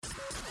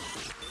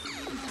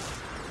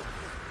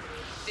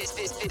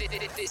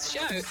This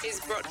show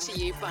is brought to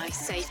you by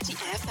Safety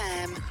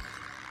FM.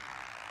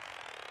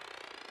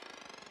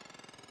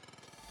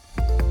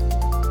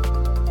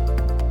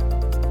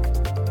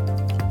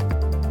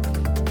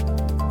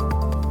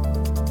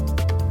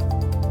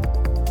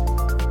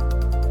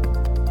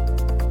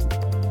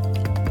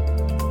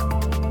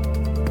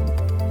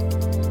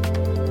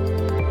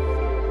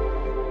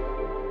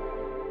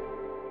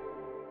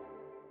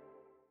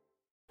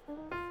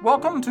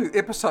 Welcome to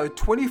episode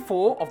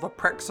 24 of the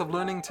Practice of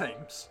Learning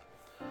Teams.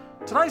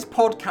 Today's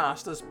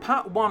podcast is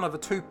part one of a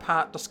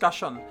two-part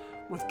discussion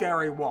with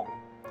Gary Wong.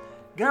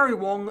 Gary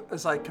Wong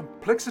is a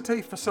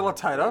complexity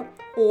facilitator,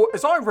 or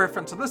as I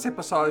reference in this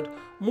episode,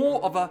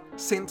 more of a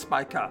sense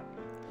maker.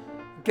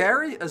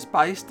 Gary is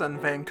based in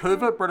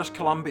Vancouver, British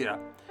Columbia.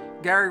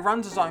 Gary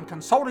runs his own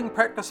consulting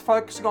practice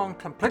focusing on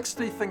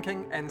complexity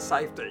thinking and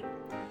safety.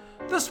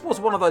 This was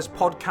one of those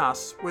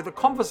podcasts where the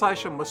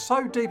conversation was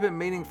so deep and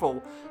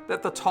meaningful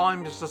that the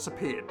time just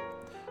disappeared.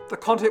 The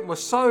content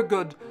was so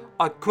good,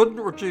 I couldn't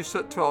reduce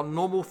it to our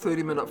normal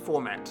 30-minute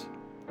format.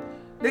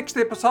 Next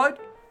episode,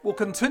 we'll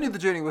continue the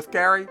journey with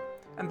Gary,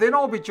 and then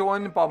I'll be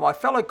joined by my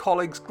fellow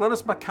colleagues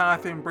Glynis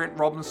McCarthy and Brent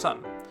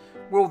Robinson.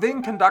 We'll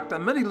then conduct a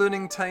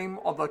mini-learning team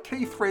of the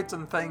key threads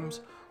and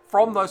themes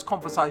from those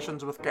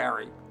conversations with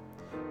Gary.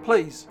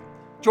 Please,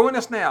 join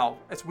us now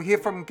as we hear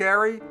from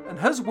Gary in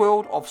his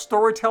world of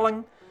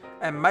storytelling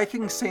and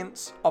making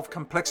sense of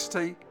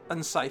complexity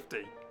and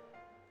safety.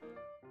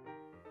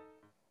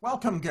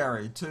 Welcome,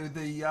 Gary, to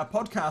the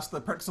podcast, The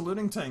Practice of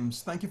Learning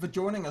Teams. Thank you for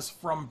joining us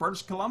from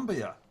British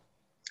Columbia.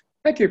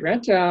 Thank you,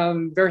 Brent.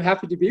 I'm very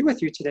happy to be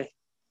with you today.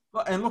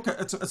 And look,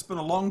 it's been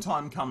a long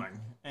time coming,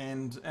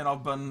 and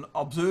I've been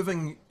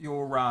observing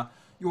your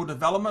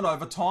development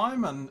over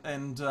time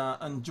and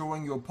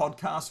enjoying your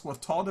podcast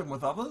with Todd and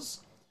with others.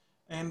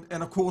 And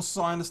of course,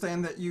 I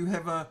understand that you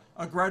have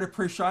a great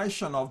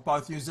appreciation of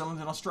both New Zealand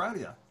and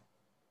Australia.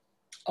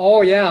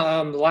 Oh, yeah.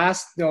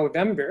 Last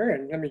November,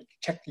 and let me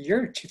check the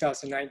year,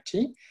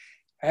 2019,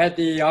 I had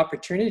the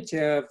opportunity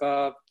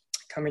of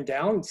coming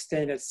down,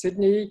 staying at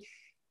Sydney,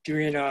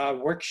 doing a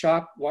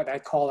workshop, what I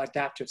call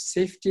adaptive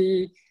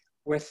safety,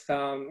 with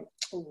the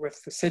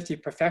safety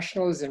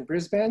professionals in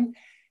Brisbane.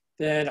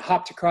 Then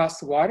hopped across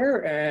the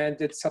water and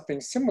did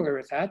something similar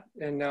with that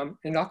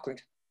in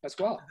Auckland as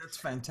well. That's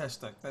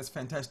fantastic. That's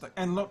fantastic.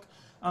 And look,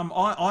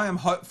 I am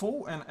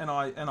hopeful, and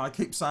I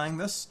keep saying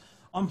this.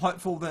 I'm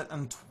hopeful that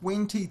in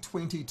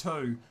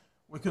 2022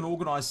 we can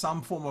organise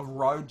some form of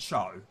road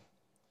show,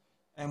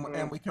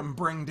 and we can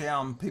bring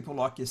down people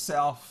like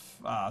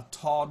yourself,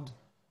 Todd,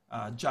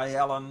 Jay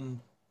Allen,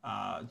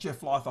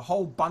 Jeff Lyth, a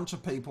whole bunch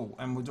of people,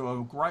 and we'll do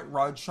a great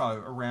road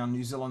show around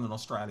New Zealand and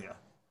Australia.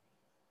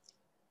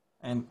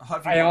 And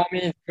hopefully, by all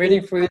means,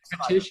 waiting for the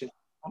invitation.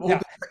 I'm all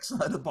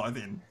vaccinated by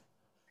then.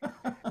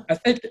 I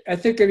think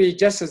it'd be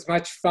just as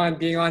much fun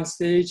being on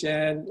stage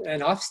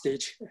and off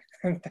stage.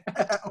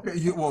 Okay,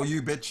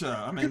 you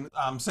betcha. I mean,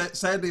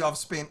 sadly, I've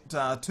spent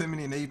too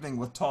many an evening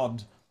with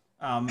Todd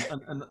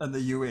in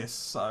the US,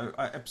 so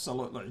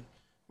absolutely.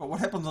 But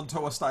what happens on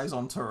tour stays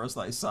on tour, as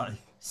they say.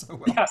 So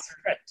well. Yes,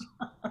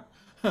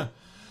 right.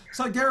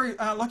 So Gary,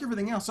 like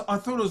everything else, I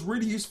thought it was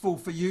really useful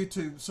for you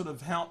to sort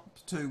of help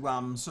to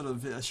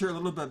share a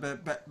little bit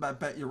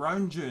about your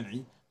own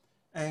journey.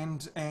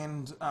 And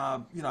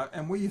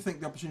where you think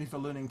the opportunity for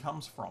learning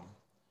comes from,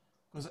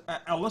 because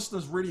our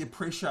listeners really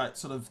appreciate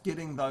sort of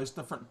getting those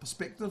different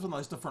perspectives and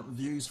those different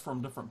views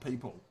from different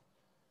people,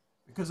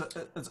 because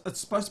it's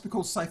supposed to be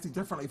called safety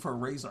differently for a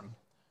reason.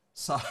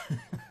 So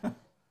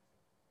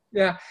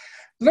yeah,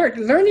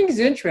 learning is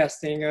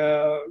interesting.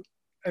 I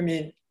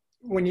mean,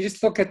 when you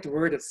just look at the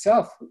word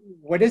itself,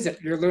 what is it?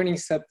 You're learning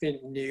something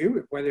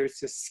new, whether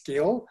it's a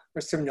skill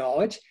or some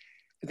knowledge.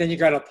 Then you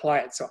got to apply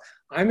it. So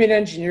I'm an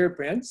engineer,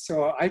 Brent,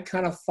 so I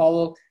kind of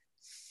follow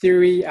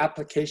theory,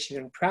 application,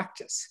 and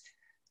practice.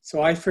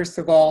 So I first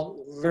of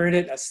all learn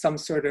it as some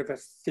sort of a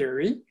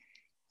theory.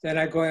 Then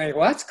I go like,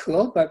 well, that's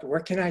cool, but where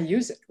can I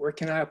use it? Where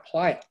can I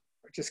apply it?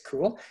 Which is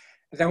cool.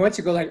 And then once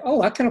you go like,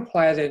 oh, I can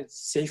apply it in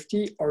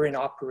safety or in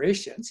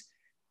operations,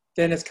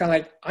 then it's kind of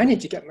like, I need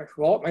to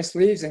roll up my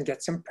sleeves and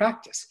get some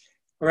practice.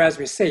 Or as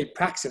we say,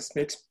 practice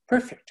makes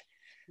perfect.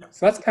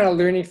 So that's kind of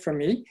learning for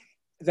me.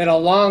 Then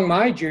along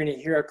my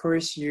journey here, of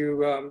course,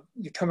 you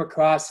come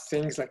across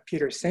things like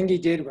Peter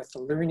Senge did with the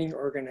learning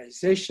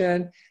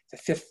organization, the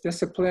fifth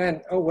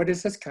discipline. Oh, what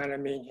does this kind of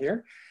mean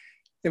here?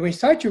 Then we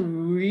start to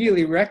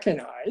really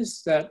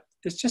recognize that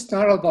it's just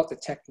not all about the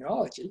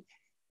technology.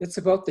 It's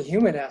about the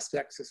human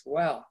aspects as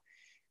well.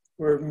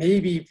 Where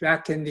maybe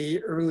back in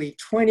the early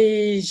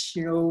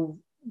 20s,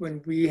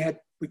 when we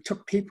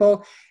took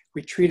people,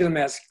 we treated them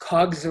as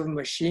cogs of a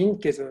machine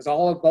because it was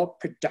all about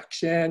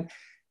production,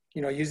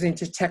 using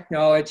the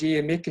technology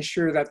and making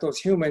sure that those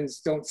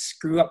humans don't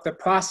screw up the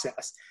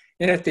process.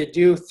 And if they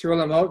do, throw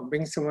them out and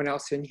bring someone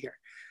else in here.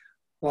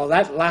 Well,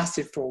 that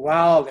lasted for a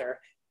while there.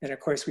 And of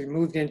course, we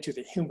moved into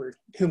the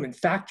human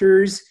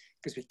factors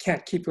because we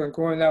can't keep on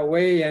going that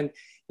way. And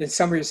in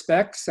some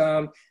respects,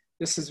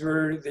 This is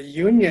where the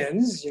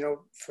unions,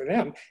 for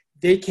them,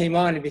 they came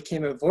on and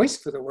became a voice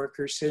for the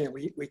workers saying,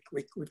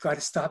 we've got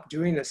to stop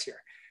doing this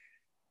here.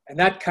 And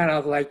that kind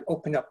of like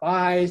opened up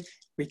eyes.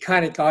 We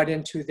kind of got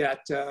into that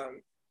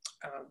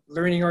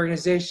learning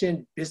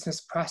organization,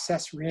 business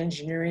process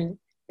reengineering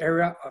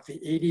era of the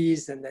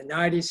 80s and the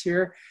 90s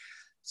here.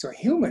 So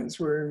humans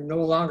were no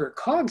longer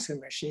cogs in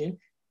the machine,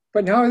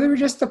 but now they were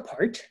just a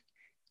part.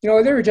 They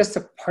were just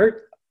a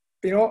part,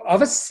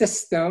 of a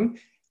system,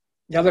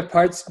 the other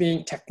parts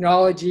being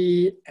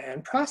technology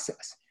and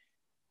process.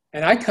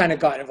 And I kind of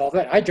got involved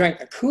in that. I drank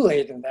the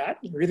Kool-Aid in that,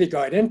 really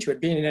got into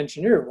it. Being an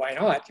engineer, why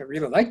not? I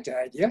really liked the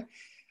idea.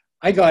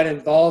 I got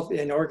involved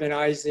in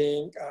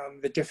organizing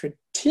the different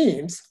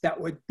teams that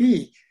would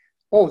be,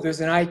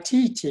 there's an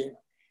IT team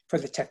for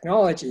the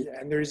technology,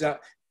 and there's a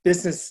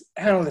business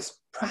analyst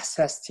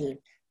process team,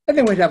 and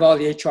then we'd have all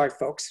the HR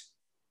folks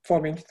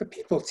forming the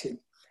people team.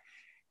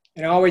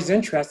 And I'm always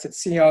interested to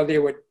see how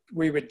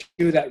we would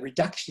do that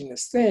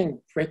reductionist thing,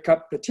 break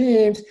up the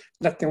teams,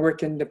 let them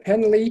work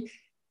independently.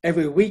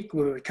 Every week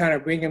we would kind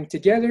of bring them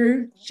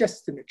together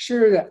just to make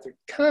sure that they're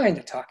kind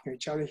of talking to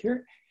each other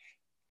here.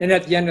 And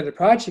at the end of the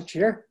project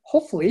here,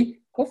 hopefully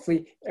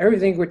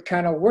everything would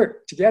kind of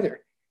work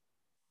together.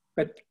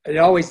 But it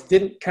always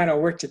didn't kind of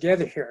work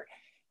together here.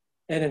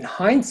 And in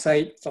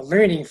hindsight, the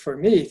learning for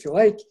me, if you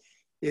like,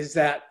 is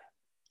that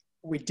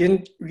we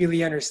didn't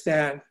really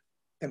understand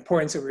the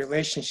importance of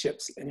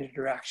relationships and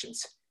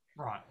interactions.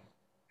 Right.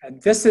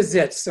 And this is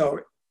it. So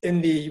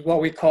in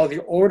what we call the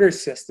order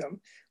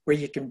system, where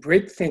you can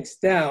break things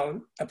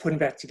down and put them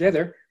back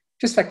together,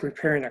 just like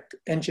repairing an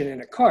engine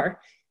in a car,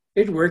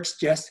 it works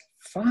just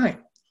fine.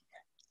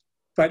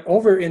 But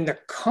over in the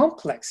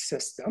complex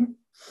system,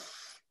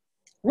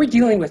 we're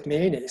dealing with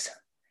mayonnaise.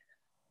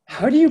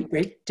 How do you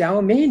break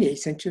down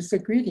mayonnaise into its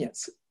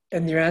ingredients?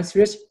 And the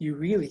answer is, you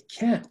really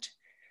can't.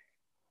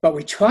 But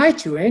we try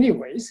to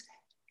anyways,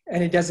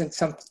 and it doesn't,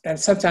 and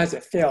sometimes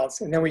it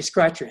fails. And then we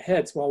scratch our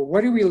heads, well,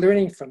 what are we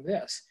learning from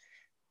this?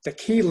 The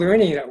key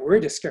learning that we're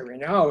discovering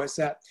now is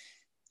that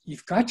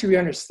you've got to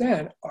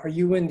understand, are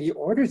you in the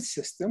ordered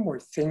system where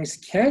things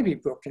can be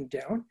broken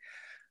down?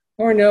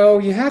 Or no,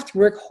 you have to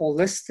work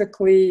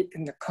holistically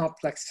in the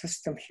complex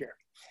system here.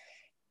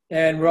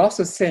 And we're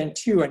also saying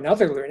too,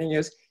 another learning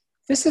is,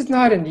 this is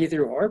not an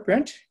either or,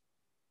 Brent.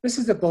 This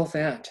is a both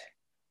and.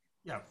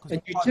 Yeah.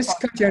 And you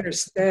just got to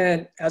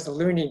understand as a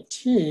learning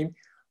team,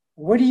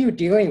 what are you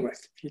dealing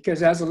with?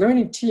 Because as a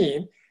learning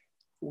team,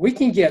 we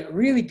can get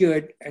really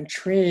good and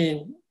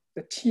train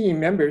the team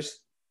members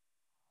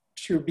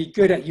to be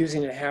good at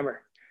using a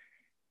hammer.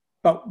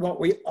 But what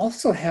we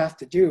also have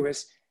to do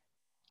is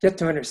get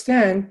to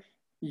understand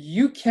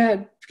you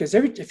can't, because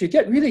if you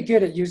get really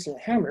good at using a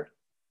hammer,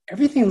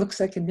 everything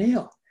looks like a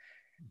nail,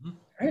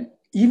 right?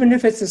 Even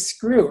if it's a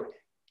screw.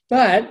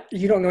 But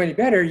you don't know any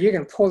better, you're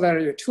going to pull that out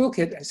of your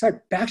toolkit and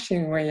start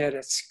bashing away at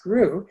a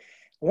screw,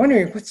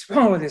 wondering what's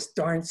wrong with this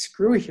darn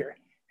screw here.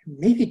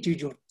 Maybe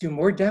do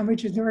more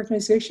damage in the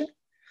organization?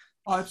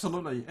 Oh,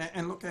 absolutely.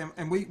 And look,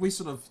 and we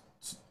sort of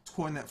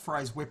coined that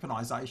phrase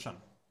weaponization.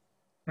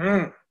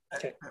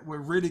 Okay. We're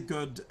really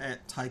good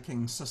at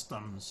taking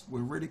systems.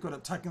 We're really good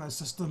at taking those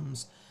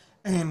systems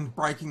and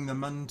breaking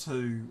them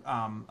into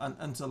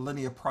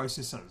linear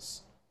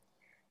processes.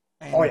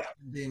 And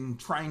then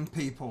train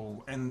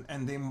people and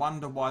then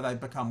wonder why they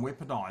become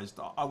weaponized.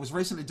 I was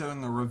recently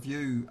doing a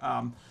review.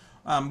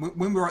 When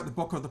we wrote the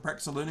book of the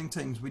Practice of Learning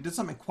Teams, we did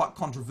something quite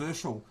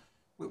controversial.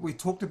 We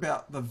talked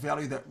about the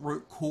value that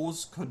root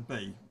cause could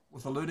be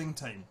with a learning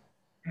team.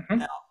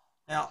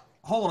 Now,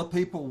 a whole lot of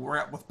people were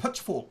out with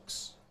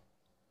pitchforks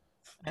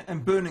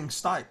and burning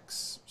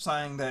stakes,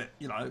 saying that,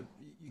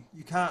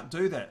 you can't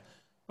do that.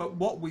 But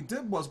what we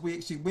did was we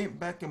actually went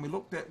back and we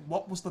looked at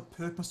what was the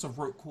purpose of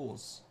root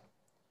cause.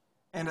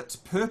 And its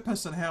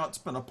purpose and how it's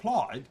been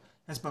applied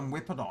has been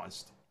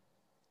weaponized.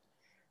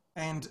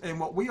 And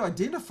what we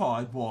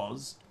identified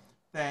was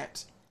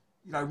that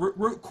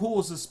root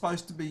cause is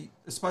supposed to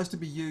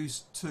be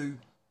used to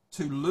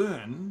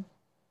learn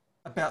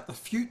about the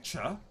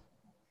future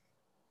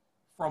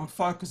from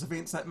focus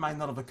events that may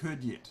not have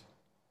occurred yet.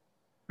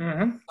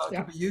 So it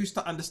can be used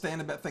to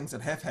understand about things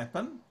that have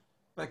happened,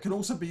 but it can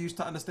also be used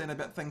to understand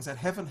about things that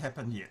haven't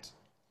happened yet.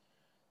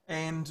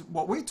 And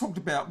what we talked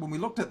about when we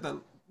looked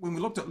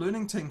at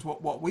learning teams,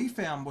 what we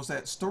found was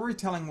that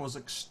storytelling was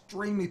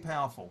extremely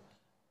powerful,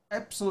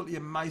 absolutely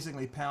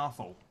amazingly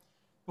powerful.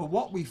 But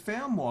what we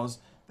found was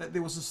that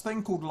there was this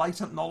thing called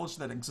latent knowledge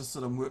that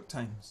existed in work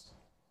teams.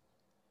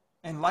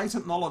 And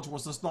latent knowledge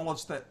was this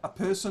knowledge that a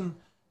person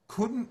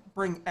couldn't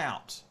bring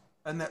out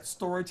in that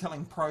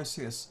storytelling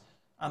process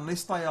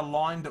unless they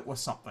aligned it with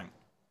something.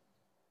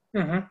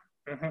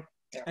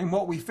 And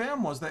what we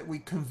found was that we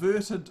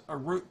converted a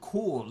root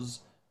cause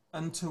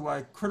into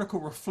a critical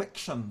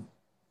reflection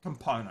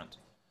component,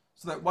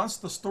 so that once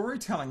the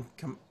storytelling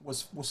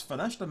was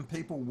finished and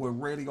people were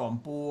really on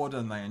board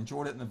and they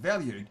enjoyed it and they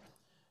valued,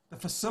 the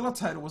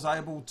facilitator was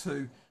able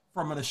to,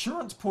 from an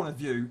assurance point of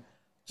view,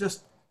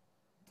 just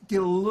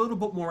get a little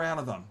bit more out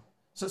of them.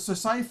 So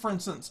say, for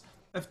instance,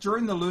 if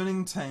during the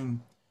learning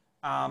team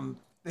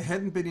there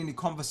hadn't been any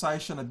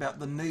conversation about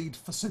the need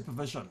for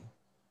supervision,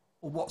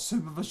 or what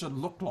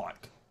supervision looked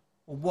like,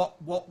 or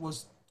what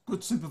was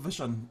good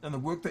supervision in the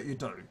work that you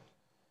do,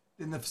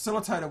 then the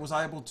facilitator was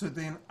able to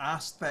then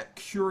ask that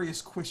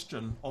curious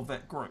question of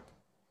that group.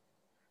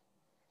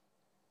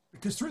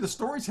 Because through the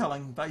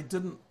storytelling, they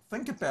didn't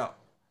think about,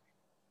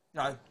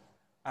 how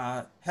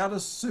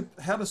does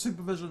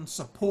supervision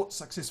support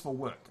successful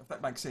work, if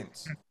that makes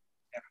sense.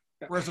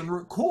 Whereas in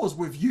root cause,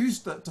 we've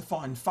used it to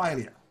find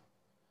failure,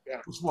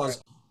 which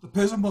was the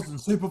person wasn't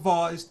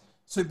supervised,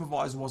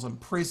 supervisor wasn't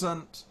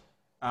present,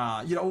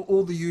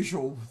 all the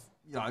usual,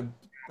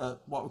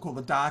 what we call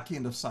the dark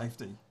end of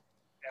safety.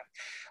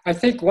 I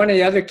think one of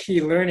the other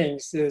key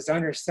learnings is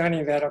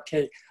understanding that,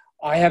 okay,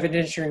 I have an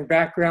engineering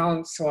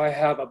background, so I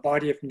have a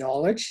body of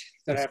knowledge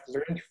that I've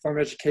learned from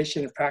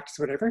education and practice,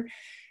 whatever.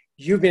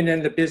 You've been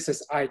in the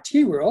business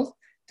IT world,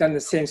 done the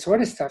same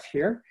sort of stuff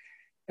here.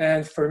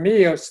 And for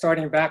me,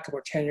 starting back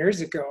about 10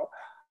 years ago,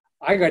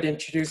 I got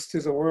introduced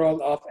to the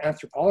world of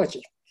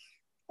anthropology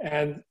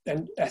and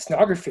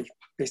ethnography,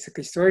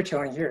 basically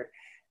storytelling here.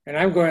 And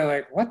I'm going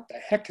like, what the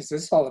heck is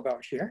this all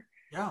about here?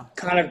 Yeah.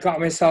 Kind of got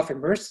myself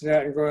immersed in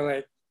that and going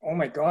like, oh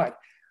my God,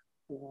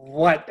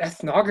 what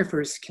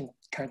ethnographers can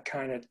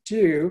kind of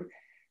do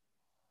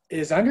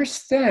is answer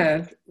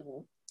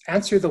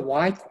the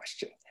why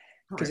question.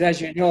 Because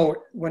as you know,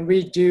 when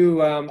we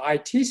do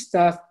IT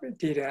stuff,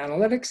 data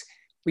analytics,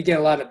 we get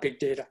a lot of big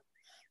data,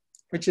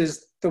 which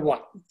is the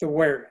what, the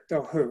where,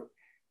 the who.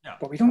 Yeah.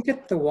 But we don't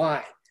get the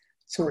why.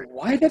 So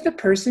why did the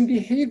person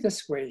behave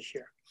this way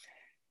here?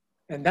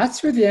 And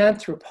that's where the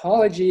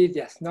anthropology,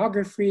 the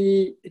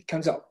ethnography, it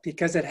comes out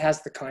because it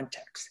has the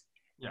context.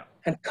 Yeah.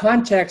 And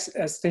context,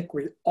 as I think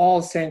we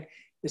all saying,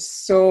 is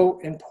so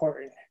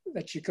important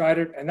that you got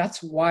it. And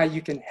that's why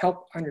you can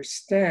help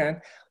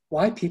understand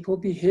why people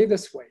behave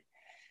this way.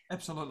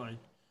 Absolutely.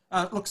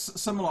 Look,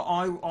 similar.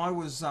 I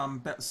was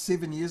about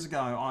 7 years ago.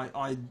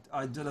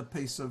 I did a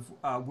piece of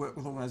work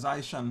with an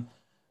organisation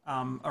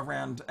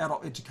around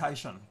adult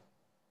education,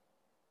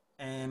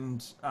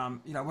 and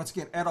once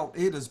again, adult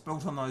ed is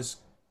built on those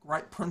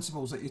great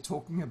principles that you're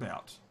talking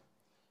about.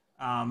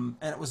 And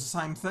it was the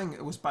same thing.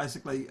 It was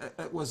basically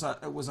it was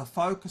a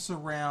focus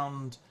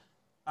around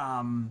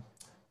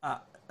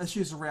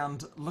issues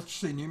around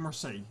literacy,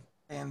 numeracy,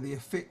 and the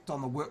effect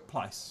on the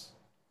workplace.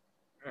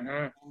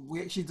 Mm-hmm.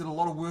 We actually did a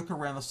lot of work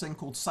around this thing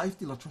called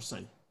safety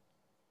literacy,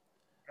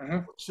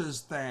 which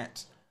is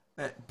that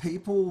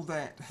people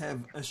that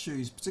have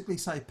issues, particularly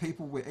say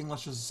people where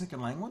English is a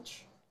second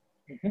language,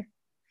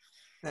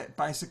 that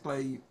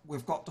basically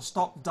we've got to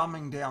stop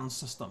dumbing down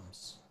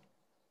systems.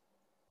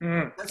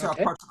 That's our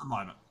approach at the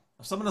moment.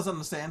 If someone doesn't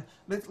understand,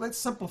 let's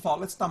simplify it,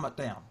 let's dumb it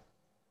down.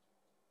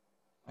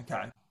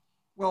 Okay.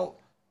 Well,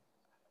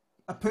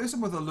 a person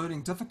with a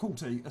learning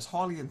difficulty is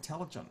highly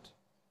intelligent.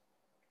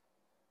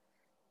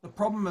 The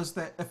problem is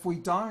that if we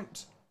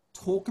don't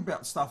talk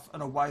about stuff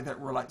in a way that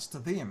relates to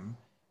them,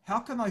 how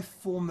can they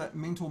form that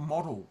mental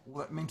model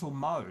or that mental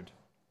mode?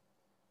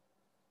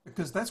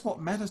 Because that's what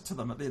matters to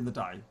them at the end of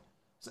the day.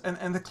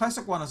 And the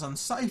classic one is in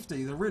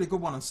safety. The really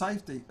good one in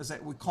safety is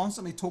that we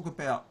constantly talk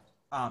about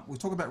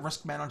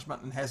risk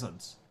management and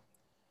hazards.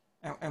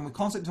 And we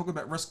constantly talk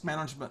about risk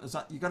management is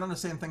that you've got to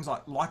understand things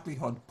like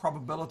likelihood,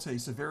 probability,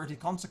 severity,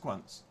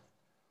 consequence.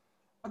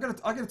 I got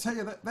to tell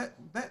you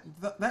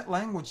that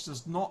language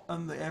is not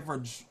in the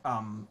average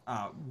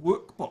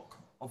workbook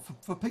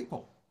for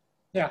people.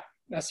 Yeah,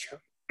 that's true.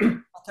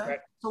 Okay. Right.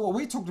 So what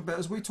we talked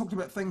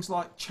about things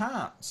like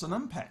charts and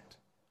impact.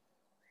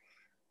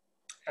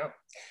 Yeah.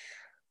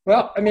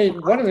 Well, I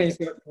mean, one of the things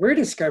that we're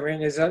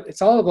discovering is that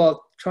it's all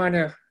about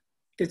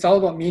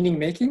meaning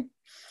making.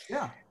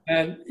 Yeah.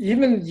 And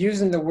even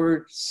using the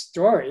word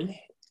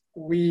story,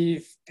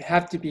 we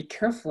have to be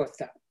careful with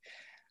that.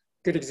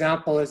 Good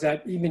example is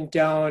that even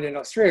down in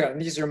Australia,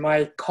 and these are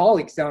my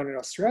colleagues down in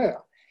Australia,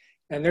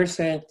 and they're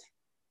saying,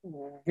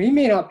 we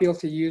may not be able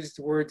to use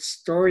the word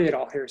story at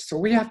all here. So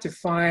we have to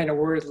find a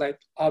word like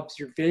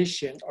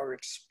observation or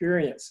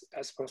experience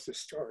as opposed to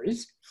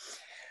stories.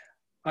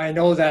 I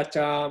know that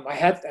I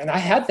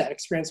had that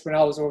experience when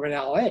I was over in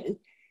LA,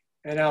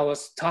 and I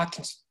was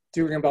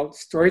doing about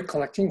story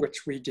collecting,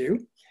 which we do,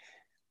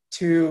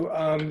 to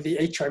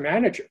the HR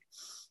manager.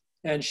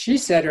 And she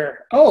said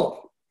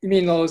oh, you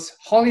mean those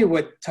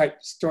Hollywood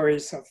type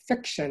stories of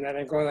fiction? And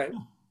I go like,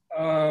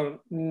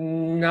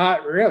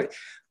 not really.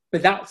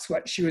 But that's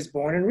what she was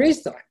born and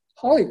raised on,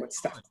 Hollywood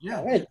stuff. Yeah.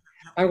 LA.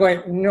 I'm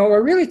going, no,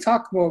 we're really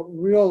talking about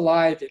real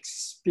life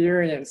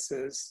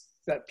experiences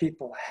that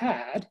people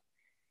had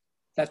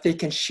that they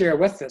can share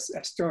with us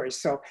as stories.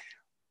 So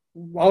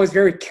I was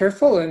very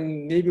careful,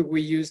 and maybe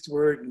we used the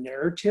word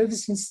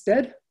narratives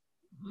instead.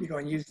 We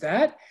don't use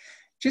that.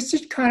 Just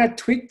to kind of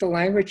tweak the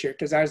language here,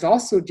 because I was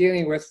also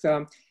dealing with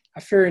a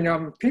fair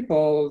number of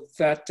people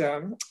that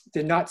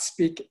did not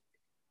speak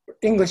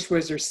English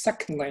was their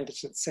second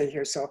language, let's say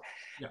here. So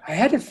I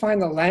had to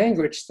find the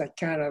language that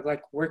kind of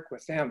like work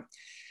with them.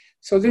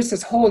 So there's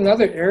this whole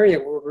another area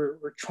where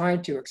we're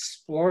trying to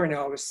explore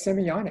now with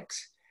semiotics.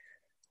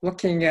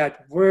 looking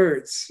at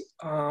words,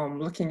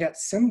 looking at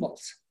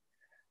symbols.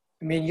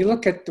 I mean, you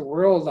look at the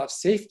world of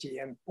safety,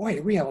 and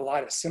boy, we have a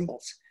lot of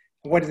symbols.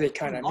 What do they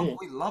kind of mean?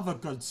 We love a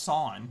good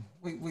sign.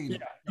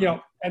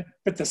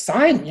 But the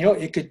sign,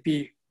 it could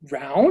be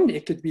round,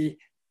 it could be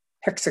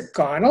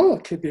hexagonal,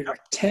 it could be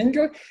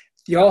rectangular.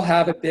 They all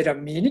have a bit of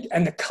meaning,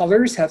 and the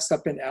colors have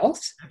something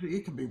else.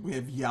 It can be, we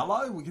have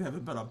yellow, we can have a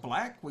bit of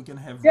black, we can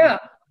have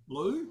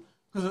blue,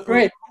 because it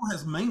all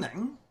has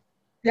meaning.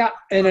 Yeah,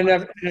 and in a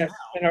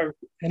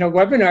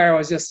webinar I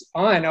was just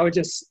on, I was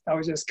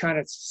just kind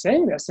of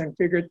saying this and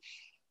figured,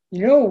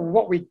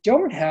 what we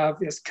don't have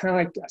is kind of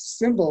like a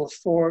symbol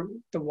for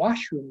the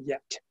washroom yet.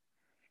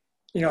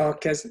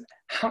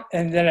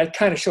 And then I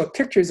kind of showed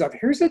pictures of,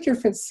 here's the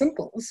different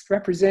symbols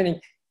representing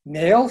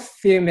male,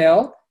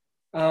 female,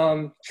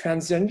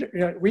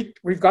 transgender.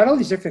 We've got all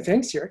these different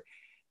things here.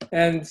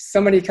 And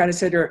somebody kind of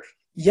said,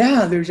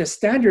 yeah, there's a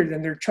standard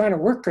and they're trying to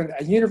work on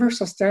a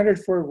universal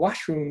standard for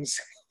washrooms.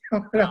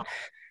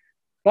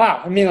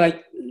 Wow. I mean,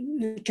 like,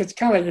 it's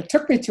kind of like, it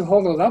took me to a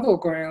whole level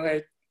going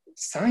like,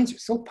 signs are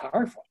so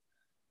powerful,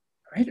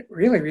 right?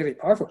 Really, really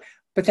powerful.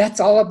 But that's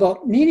all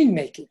about meaning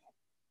making.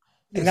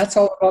 Yes. And that's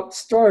all about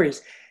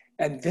stories.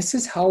 And this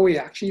is how we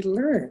actually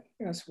learn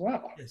as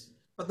well. Yes.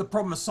 But the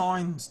problem is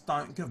signs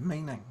don't give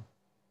meaning.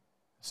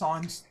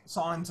 Signs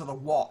are the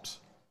what.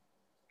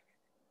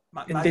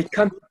 Maybe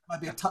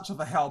a touch of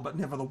the how, but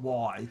never the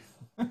why.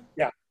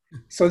 Yeah.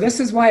 So this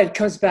is why it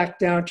comes back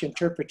down to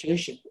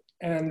interpretation.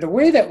 And the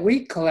way that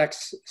we collect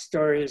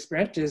stories,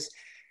 Brent, is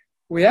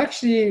we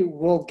actually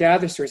will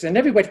gather stories, and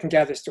everybody can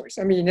gather stories.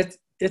 I mean,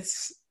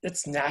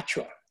 it's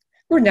natural.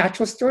 We're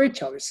natural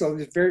storytellers, so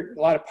there's a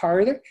lot of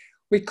power there.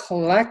 We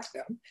collect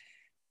them.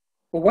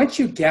 But once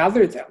you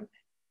gather them,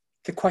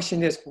 the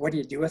question is, what do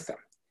you do with them?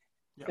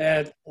 Yep.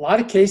 And a lot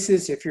of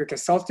cases, if you're a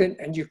consultant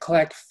and you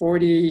collect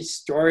 40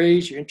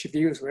 stories, your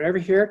interviews, whatever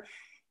here,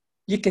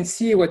 you can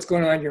see what's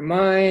going on in your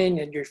mind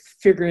and you're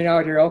figuring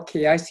out here,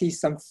 okay, I see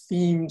some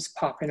themes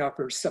popping up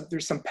or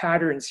there's some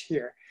patterns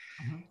here.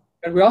 Mm-hmm.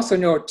 But we also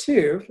know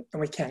too,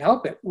 and we can't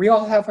help it, we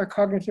all have our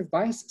cognitive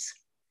biases.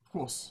 Of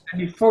course. And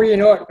before you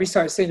know it, we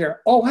start saying,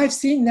 oh, I've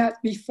seen that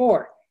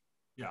before.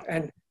 Yeah.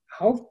 And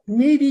how,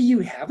 maybe you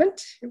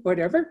haven't,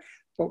 whatever,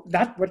 but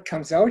that's what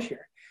comes out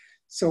here.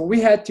 So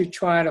we had to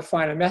try to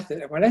find a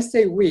method. And when I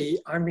say we,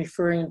 I'm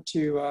referring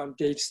to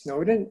Dave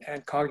Snowden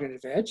and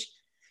Cognitive Edge.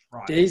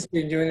 Right. Dave's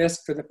been doing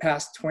this for the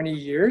past 20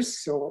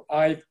 years. So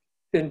I've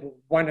been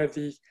one of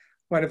the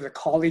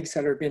colleagues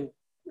that have been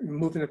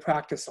moving the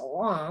practice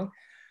along.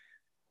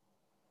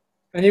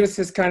 And he was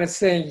just kind of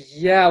saying,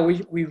 yeah,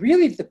 we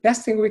really, the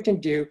best thing we can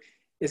do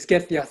is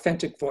get the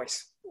authentic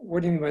voice.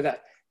 What do you mean by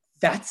that?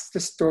 That's the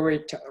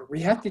storyteller.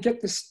 We have to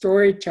get the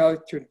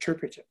storyteller to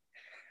interpret it.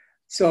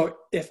 So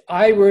if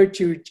I were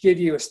to give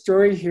you a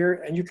story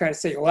here and you kind of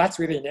say, oh, that's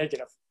really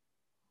negative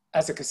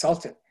as a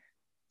consultant,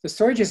 the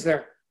story is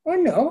there. Oh,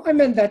 no, I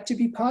meant that to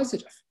be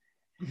positive.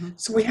 Mm-hmm.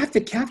 So we have to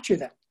capture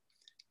that.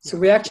 So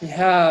we actually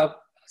have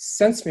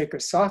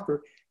SenseMaker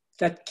software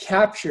that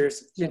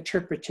captures the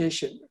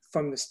interpretation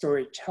from the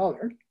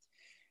storyteller.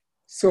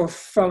 So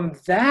from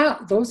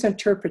those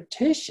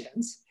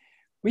interpretations,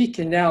 we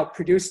can now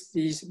produce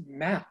these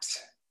maps,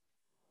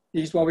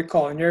 these what we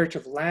call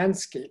narrative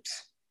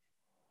landscapes.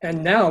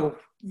 And now,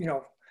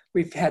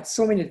 we've had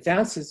so many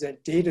advances in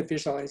data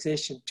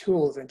visualization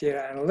tools and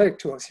data analytic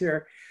tools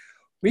here.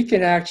 We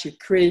can actually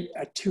create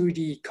a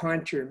 2D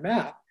contour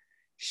map,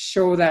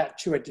 show that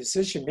to a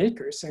decision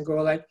makers and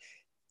go like,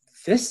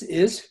 this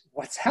is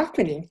what's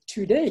happening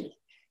today.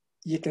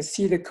 You can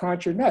see the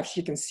contour maps.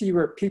 You can see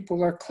where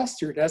people are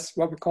clustered. That's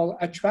what we call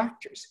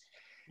attractors.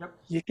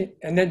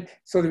 Yep.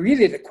 So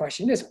really the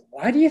question is,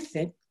 why do you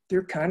think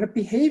they're kind of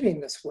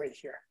behaving this way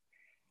here?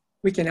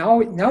 Now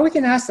we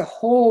can ask a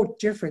whole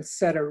different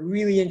set of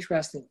really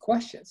interesting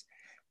questions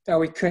that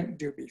we couldn't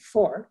do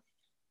before.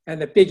 And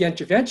the big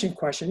intervention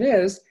question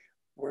is,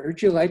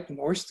 would you like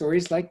more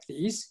stories like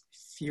these,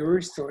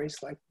 fewer stories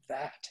like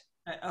that?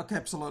 Okay,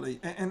 absolutely.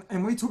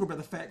 And we talk about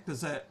the fact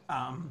is that,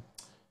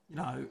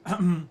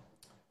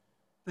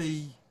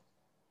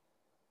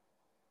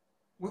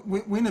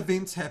 when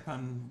events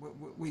happen,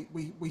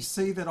 we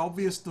see that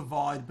obvious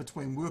divide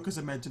between work as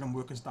imagined and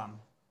work as done.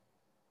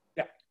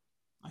 Yeah.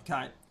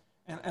 Okay.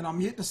 And I'm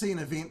yet to see an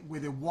event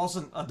where there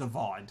wasn't a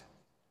divide.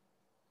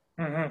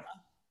 Mm-hmm.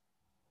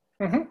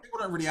 Mm-hmm. People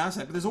don't really ask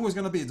that, but there's always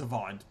going to be a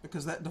divide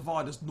because that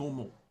divide is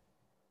normal.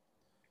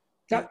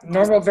 Yeah,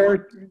 normal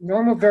variability.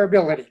 Normal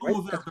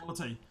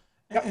variability.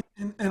 Yep.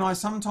 And I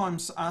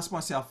sometimes ask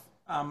myself,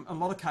 in a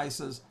lot of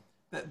cases,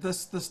 that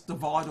this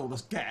divide or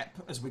this gap,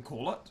 as we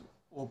call it,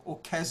 or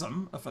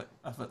chasm, if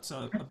it's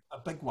a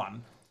big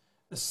one,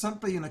 is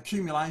simply an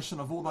accumulation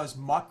of all those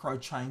micro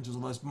changes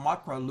or those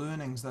micro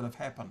learnings that have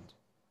happened.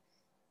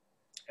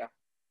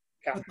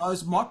 Yeah. But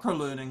those micro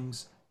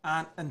learnings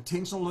aren't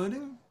intentional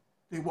learning.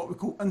 They're what we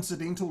call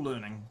incidental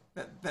learning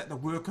that the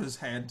workers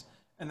had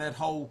in that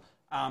whole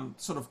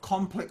sort of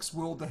complex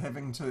world they're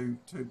having to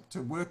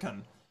work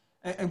in.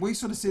 And we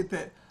sort of said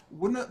that,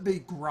 wouldn't it be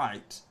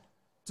great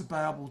to be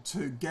able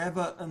to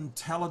gather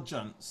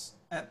intelligence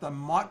at the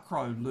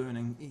micro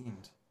learning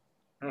end?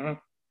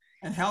 Mhm.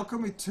 And how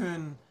can we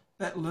turn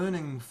that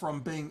learning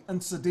from being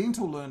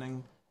incidental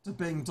learning to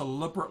being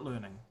deliberate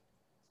learning?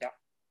 Yeah,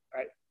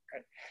 right,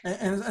 right.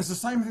 And it's the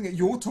same thing that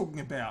you're talking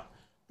about,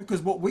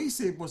 because what we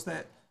said was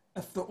that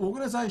if the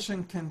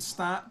organization can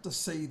start to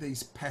see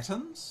these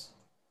patterns,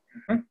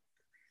 Mhm.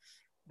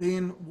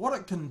 then what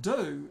it can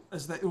do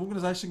is that the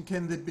organization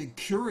can then be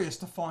curious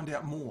to find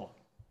out more.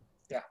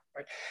 Yeah,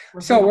 right.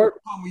 Whereas So we're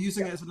we're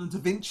using it as an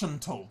intervention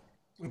tool.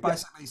 We're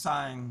basically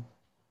saying,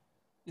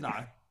 you know,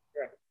 right.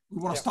 we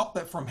want to Yeah. stop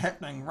that from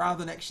happening rather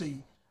than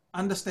actually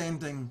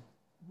understanding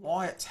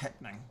why it's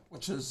happening,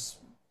 which is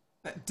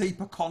that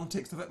deeper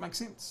context, if that makes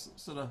sense.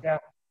 Sort of. Yeah,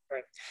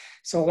 right.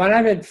 So when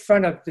I'm in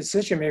front of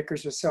decision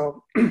makers or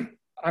so,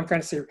 I'm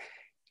going to say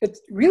it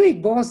really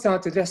boils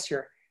down to this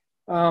here.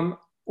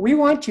 We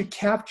want to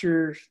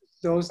capture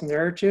those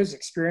narratives,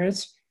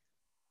 experience,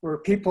 where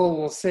people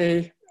will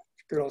say,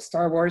 good old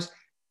Star Wars,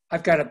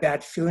 I've got a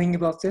bad feeling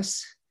about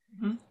this.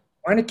 Mhm.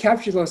 I want to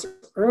capture those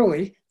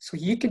early so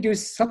you can do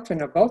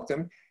something about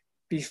them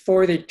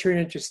before they turn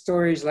into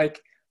stories like,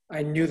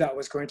 I knew that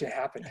was going to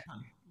happen.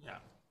 Yeah.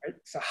 Right?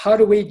 So how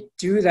do we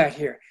do that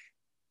here?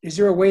 Is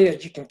there a way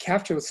that you can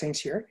capture those things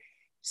here?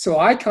 So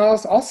I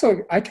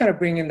kind of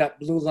bring in that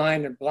blue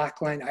line and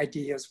black line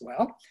idea as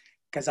well,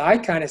 because I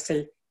kind of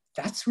say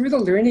that's where the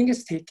learning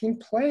is taking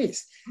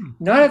place.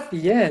 Not at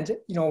the end,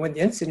 when the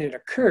incident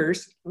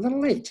occurs, a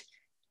little late.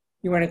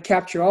 You want to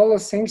capture all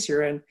those things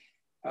here, and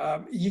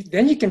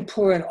then you can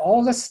pull in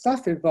all the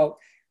stuff about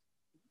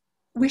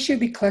we should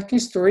be collecting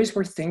stories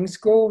where things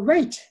go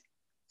right.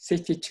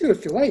 Safety too,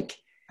 if you like.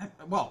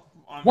 Well,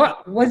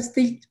 What was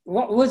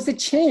the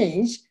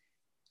change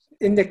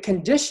in the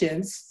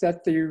conditions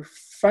that the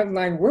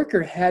frontline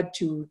worker had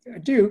to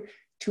do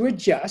to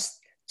adjust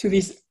to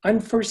these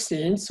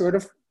unforeseen sort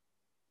of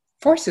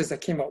forces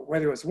that came out,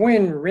 whether it was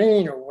wind,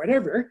 rain, or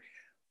whatever?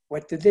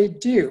 What did they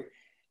do?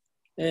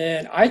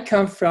 And I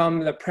come from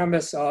the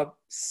premise of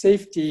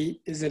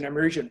safety is an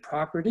emergent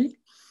property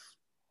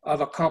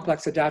of a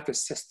complex adaptive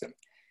system.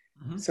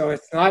 Mhm. So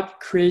it's not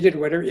created,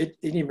 whether it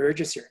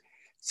emerges here.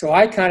 So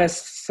I kind of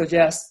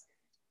suggest,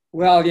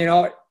 well,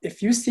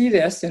 if you see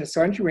this and it's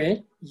starting to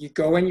rain, you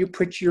go and you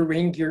put your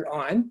rain gear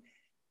on.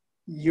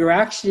 You're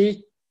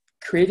actually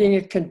creating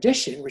a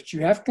condition which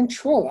you have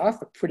control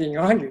of putting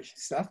on your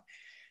stuff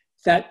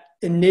that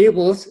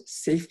enables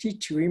safety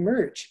to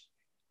emerge.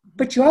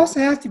 But you also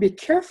have to be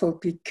careful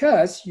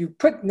because you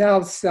put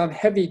now some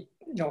heavy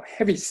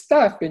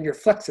stuff, and your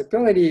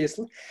flexibility is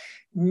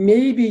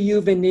maybe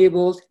you've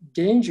enabled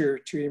danger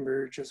to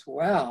emerge as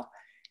well.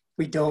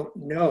 We don't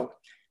know.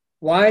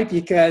 Why?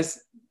 Because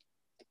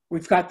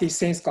we've got these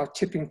things called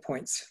tipping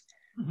points,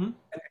 and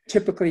they're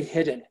typically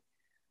hidden.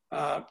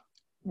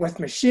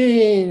 With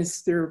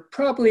machines, they're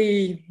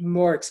probably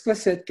more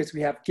explicit because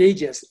we have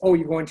gauges. Oh,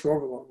 you're going to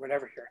overload,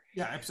 whatever here.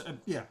 Yeah,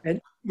 absolutely. Yeah. And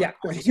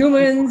with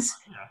humans,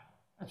 Yeah,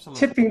 absolutely.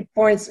 tipping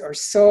points are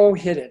so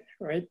hidden,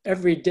 right?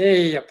 Every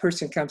day a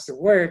person comes to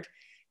work,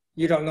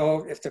 you don't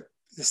know if the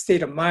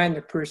state of mind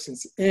the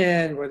person's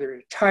in, whether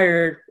they're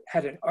tired,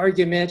 had an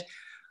argument,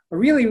 or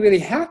really, really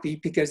happy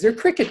because their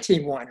cricket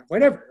team won, or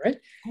whatever, right?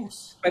 Of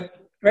course.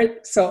 But,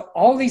 right, so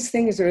all these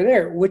things are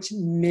there, which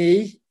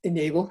may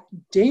enable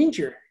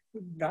danger,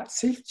 not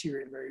safety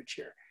to emerge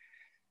here.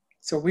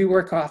 So we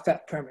work off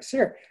that premise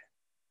here.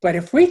 But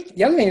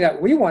the other thing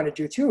that we want to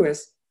do too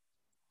is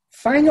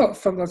find out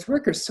from those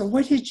workers, so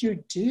what did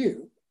you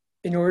do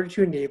in order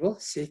to enable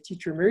safety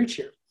to emerge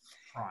here?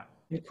 Right.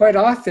 And quite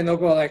often they'll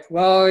go like,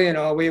 well,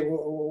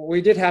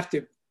 we did have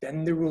to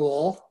bend the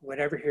rule,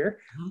 whatever here.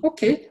 Mhm.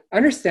 Okay,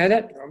 understand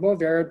that, normal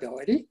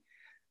variability.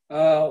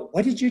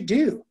 What did you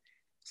do?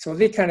 So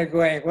they kind of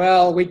going,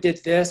 well, we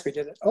did this, we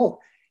did that. Oh,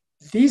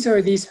 these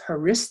are these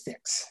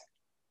heuristics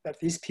that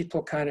these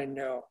people kind of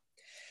know.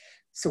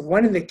 So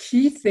one of the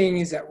key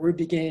things that we're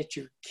beginning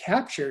to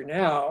capture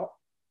now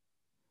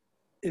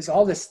is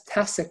all this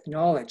tacit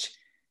knowledge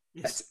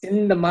that's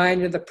in the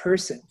mind of the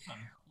person.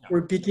 Yeah.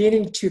 We're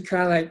beginning to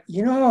kind of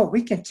like,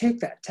 we can take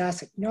that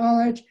tacit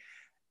knowledge,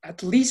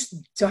 at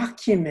least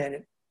document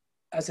it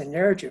as a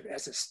narrative,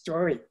 as a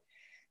story.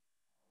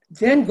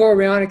 Then go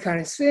around and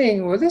kind of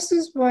saying, well, this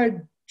is what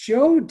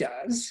Joe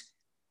does.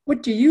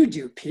 What do you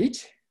do,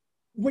 Pete?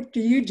 What do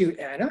you do,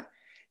 Anna?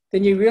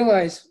 Then you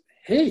realize,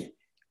 hey,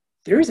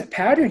 there is a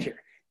pattern here.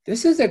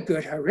 This is a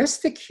good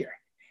heuristic here.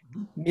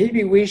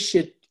 Maybe we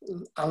should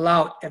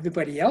allow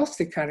everybody else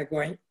to kind of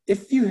going,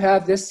 if you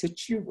have this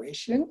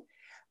situation,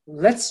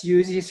 let's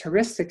use these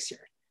heuristics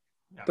here.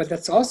 Yeah. But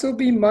let's also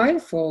be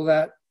mindful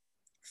that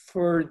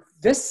for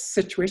this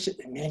situation,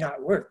 it may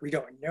not work. We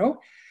don't know.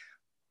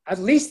 At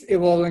least it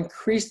will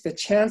increase the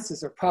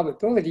chances or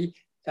probability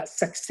that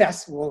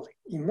success will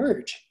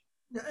emerge.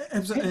 Yeah,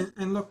 absolutely.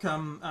 And look,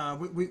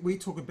 we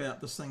talk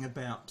about this thing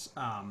about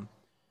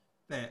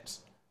that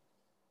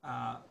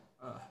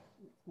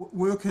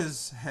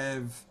workers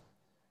have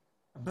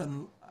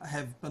been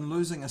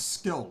losing a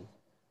skill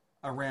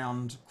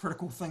around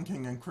critical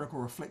thinking and critical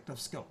reflective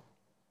skill.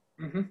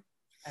 Mm-hmm.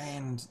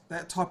 And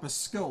that type of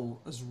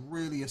skill is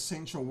really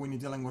essential when you're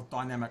dealing with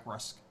dynamic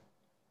risk.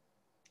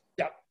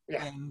 Yeah,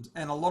 yeah.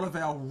 And a lot of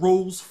our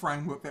rules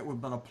framework that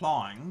we've been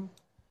applying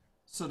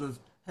sort of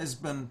has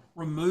been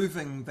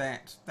removing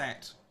that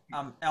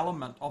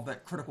element of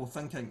that critical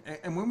thinking.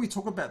 And when we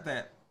talk about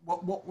that,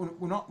 what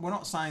we're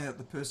not saying that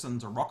the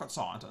person's a rocket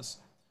scientist.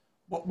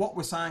 What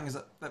we're saying is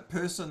that that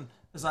person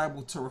is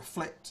able to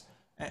reflect,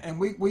 and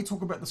we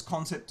talk about this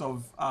concept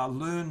of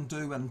learn,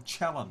 do, and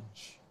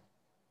challenge.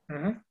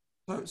 Mm-hmm.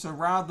 So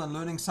rather than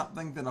learning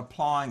something, then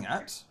applying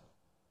it,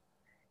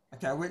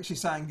 okay, we're actually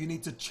saying you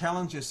need to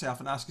challenge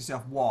yourself and ask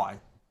yourself why.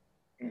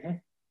 Mm-hmm.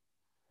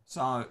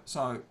 So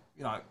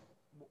you know,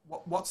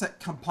 what's that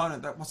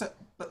component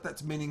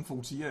that's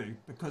meaningful to you?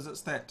 Because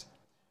it's that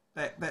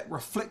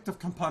reflective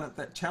component,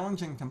 that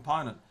challenging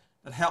component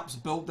that helps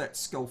build that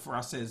skill for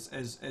us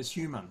as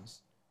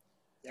humans.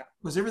 Yeah.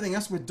 Because everything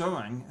else we're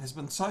doing has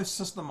been so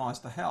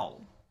systemized to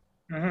hell,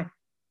 Mm-hmm.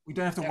 we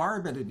don't have to worry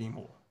about it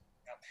anymore.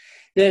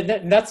 Yeah,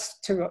 that's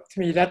to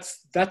me,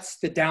 that's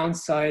the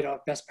downside of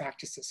best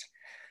practices.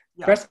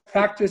 Yeah. Best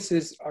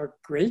practices are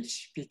great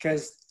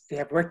because they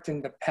have worked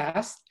in the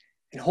past,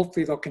 and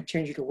hopefully they'll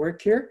continue to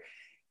work here.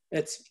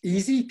 It's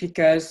easy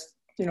because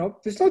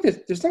there's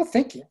no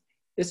thinking.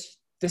 This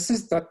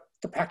is the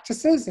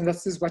practices, and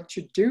this is what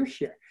you do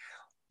here.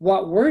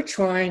 What we're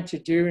trying to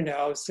do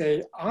now is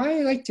say,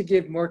 I like to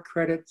give more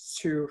credit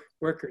to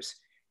workers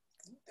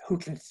who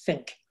can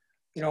think.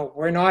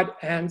 We're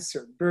not ants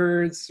or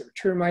birds or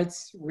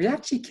termites. We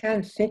actually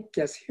can think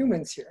as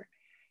humans here.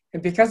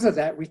 And because of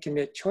that, we can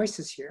make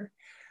choices here.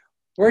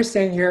 We're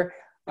saying here,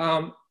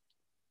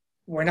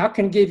 we're not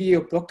going to give you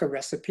a book of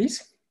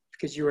recipes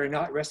because you are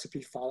not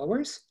recipe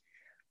followers.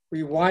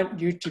 We want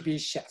you to be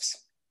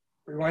chefs.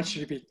 We want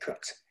you to be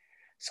cooks.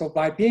 So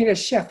by being a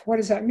chef, what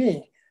does that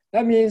mean?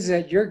 That means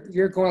that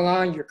you're going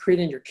along, you're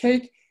creating your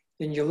cake,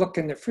 then you look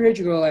in the fridge,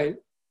 you go like,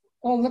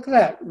 oh, look at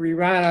that. We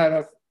ran out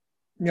of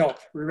milk,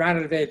 we ran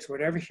out of eggs,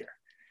 whatever here.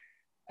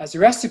 As a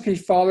recipe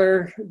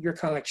follower, you're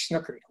kind of like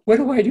snookered. What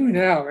do I do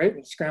now, right?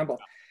 And scramble.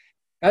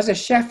 As a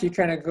chef, you're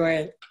kind of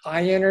going,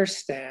 I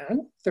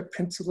understand the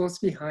principles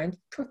behind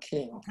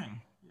cooking. Okay.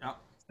 Yeah.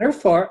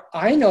 Therefore,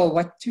 I know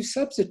what to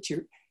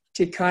substitute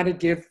to kind of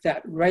give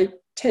that right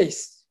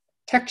taste,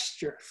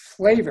 texture,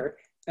 flavor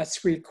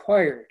that's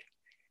required.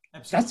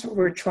 Absolutely. That's what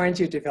we're trying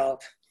to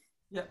develop.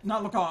 Yeah, no,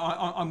 look,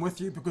 I'm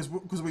with you because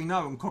we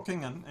know in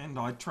cooking, and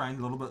I trained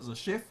a little bit as a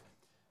chef,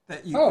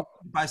 that you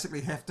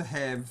basically have to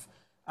have,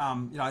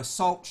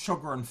 salt,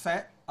 sugar, and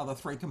fat are the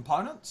three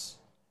components.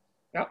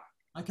 Yeah.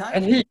 Okay.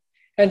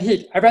 And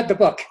heat. I read the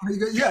book.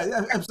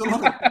 Yeah,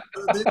 absolutely. At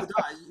the end of the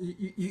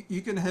day,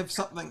 you can have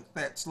something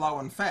that's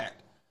low in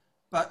fat,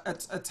 but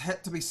it's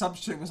had to be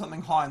substituted with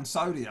something high in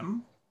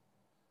sodium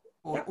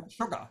or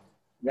sugar.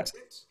 Yeah. Makes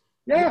sense?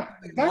 Yeah,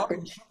 exactly. Low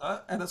in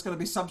sugar, and it's going to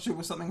be substituted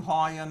with something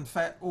high in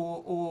fat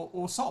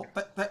or salt.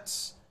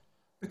 That's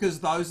because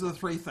those are the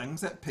three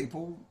things that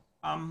people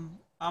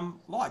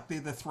like. They're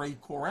the three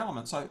core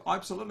elements. So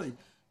absolutely,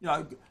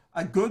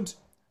 a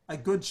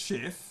good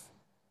chef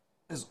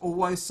is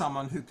always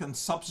someone who can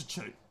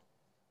substitute,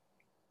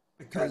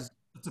 because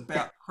it's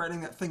about creating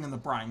that thing in the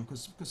brain,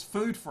 because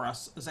food for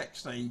us is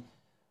actually,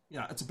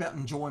 it's about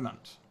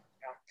enjoyment.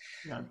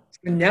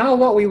 And now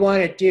what we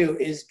want to do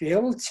is be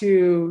able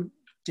to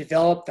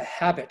develop the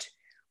habit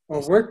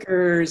where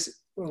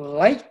workers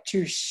like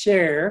to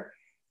share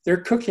their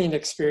cooking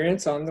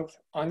experience on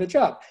the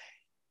job.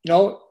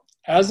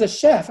 As a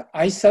chef,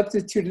 I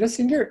substituted this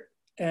in here,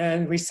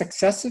 and we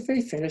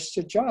successfully finished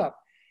the job.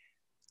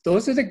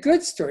 Those are the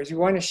good stories. We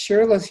want to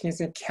share those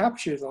things and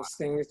capture those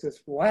things with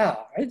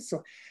wow, right?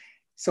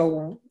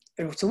 So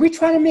we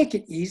try to make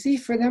it easy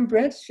for them,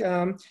 Brent.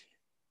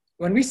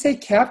 When we say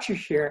capture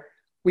here,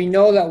 we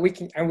know that we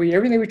can, and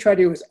everything we try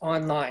to do is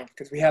online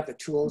because we have the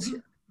tools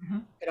here. Mm-hmm.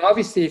 And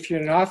obviously, if you're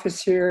in an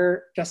office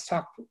here,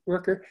 desktop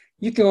worker,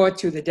 you can go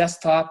to the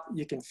desktop,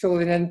 you can fill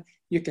it in,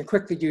 you can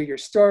quickly do your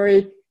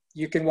story,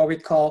 you can what we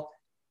call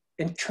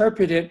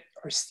interpret it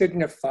or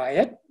signify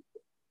it.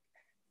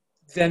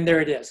 Then there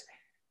it is.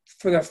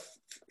 For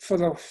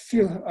the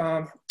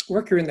field,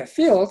 worker in the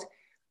field,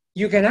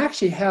 you can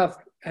actually have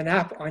an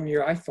app on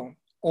your iPhone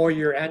or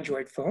your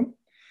Android phone.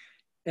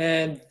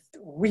 And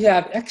we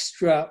have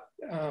extra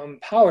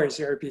powers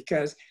there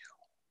because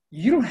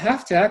you don't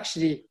have to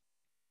actually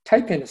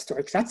type in a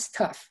story, because that's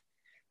tough.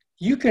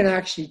 You can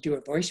actually do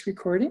a voice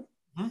recording.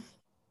 Mm-hmm.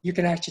 You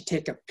can actually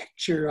take a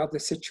picture of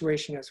the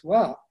situation as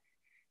well.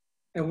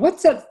 And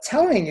what's that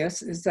telling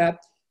us is that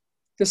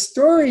the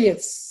story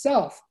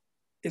itself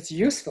is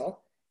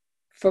useful,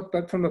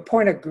 but from a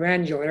point of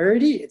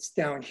granularity, it's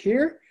down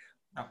here.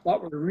 Yeah.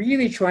 What we're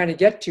really trying to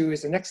get to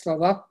is the next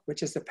level up,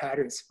 which is the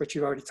patterns, which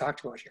you already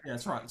talked about here. Yeah,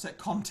 that's right. It's that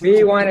context.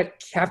 We want to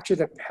capture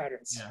the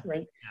patterns,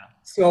 right? Yeah.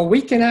 So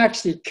we can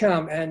actually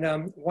come,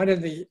 and one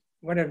of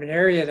an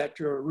area that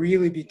we're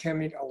really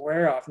becoming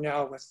aware of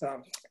now with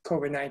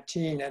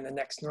COVID-19 and the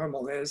next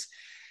normal is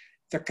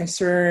the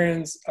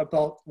concerns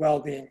about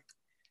well-being.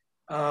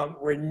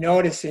 We're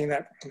noticing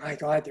that, my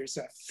God, there's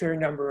a fair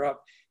number of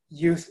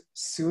youth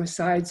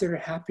suicides that are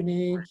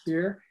happening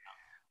here.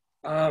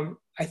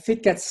 I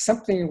think that's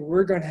something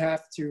we're going to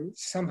have to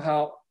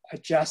somehow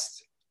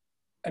adjust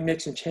and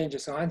make some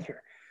changes on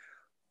here.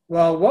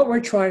 Well, what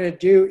we're trying to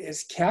do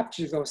is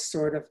capture those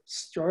sort of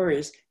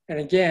stories, and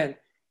again,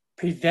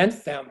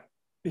 prevent them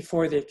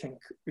before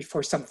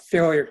some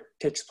failure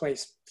takes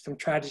place, some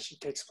tragedy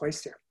takes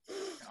place there.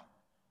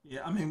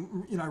 Yeah, I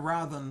mean,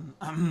 rather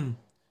than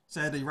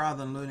sadly,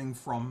 rather than learning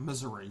from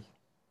misery,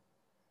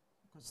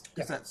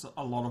 because that's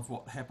a lot of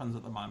what happens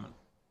at the moment.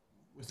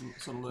 We're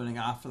sort of learning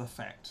after the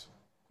fact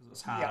because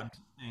it's hard.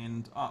 Yeah.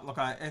 And look,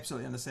 I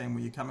absolutely understand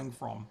where you're coming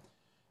from,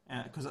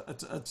 because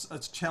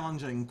it's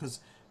challenging, because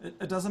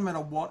it doesn't matter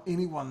what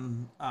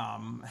anyone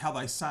how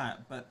they say it,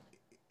 but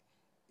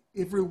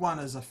everyone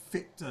is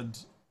affected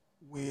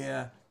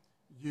where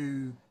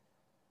you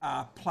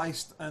are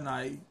placed in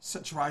a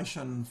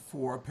situation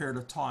for a period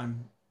of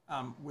time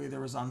where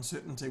there is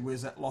uncertainty,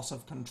 where's that loss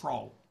of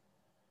control.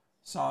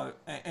 So,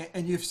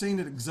 and you've seen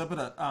it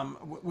exhibited.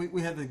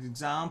 We had an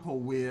example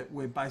where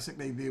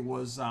basically there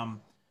was a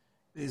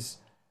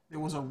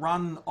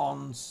run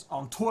on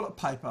toilet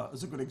paper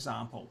is a good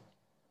example.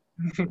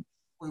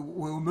 we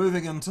were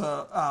moving into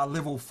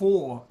level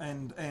 4,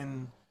 and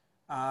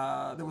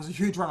there was a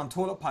huge run on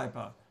toilet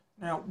paper.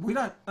 Now, we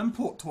don't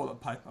import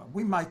toilet paper;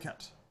 we make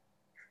it.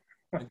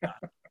 Okay.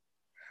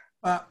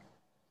 But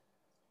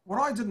what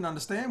I didn't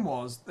understand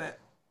was that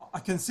I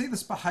can see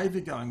this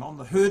behaviour going on,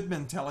 the herd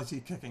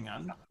mentality kicking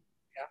in. Yeah.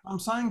 I'm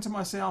saying to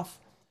myself,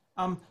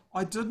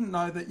 I didn't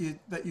know that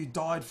you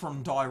died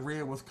from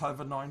diarrhea with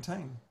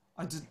COVID-19.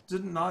 I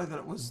didn't know that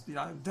it was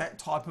that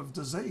type of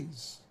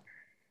disease,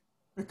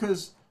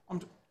 because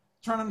I'm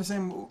trying to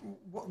understand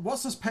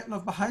what's this pattern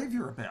of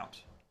behaviour about.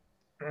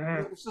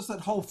 Mm-hmm. It's just that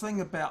whole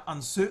thing about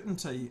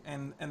uncertainty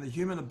and the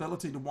human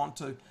ability to want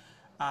to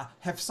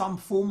have some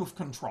form of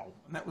control,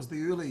 and that was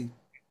the early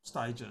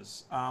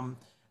stages. And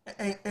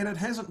it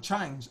hasn't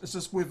changed. It's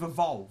just we've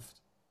evolved.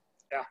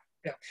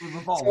 Yeah. We've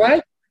evolved.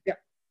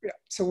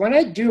 So when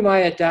I do my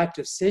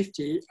adaptive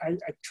safety, I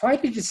try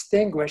to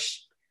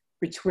distinguish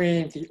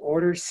between the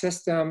order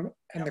system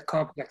and the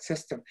complex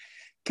system.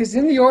 Because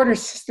in the order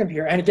system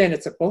here, and again,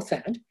 it's a both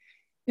and,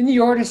 in the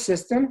order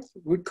system,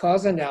 root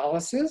cause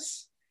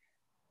analysis,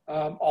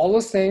 all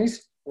those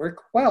things work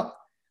well.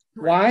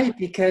 Why?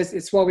 Because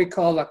it's what we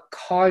call a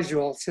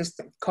causal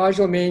system.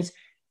 Causal means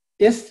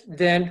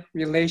if-then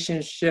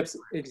relationships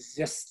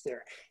exist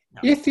there.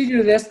 Yeah. If you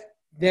do this,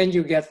 then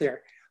you get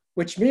there,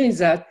 which means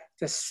that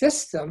the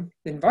system,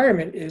 the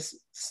environment is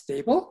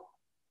stable,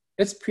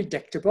 it's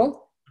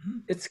predictable,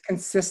 it's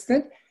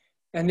consistent,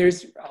 and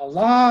there's a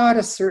lot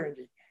of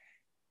certainty.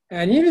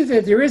 And even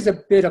if there is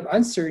a bit of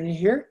uncertainty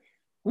here,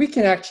 we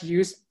can actually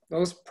use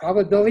those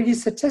probability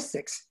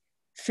statistics,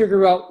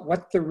 figure out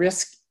what the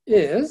risk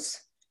is,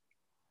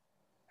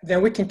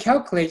 then we can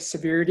calculate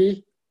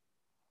severity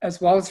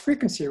as well as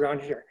frequency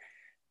around here.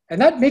 And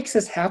that makes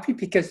us happy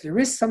because there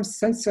is some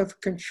sense of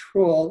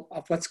control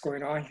of what's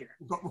going on here.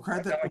 We've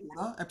created that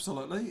order,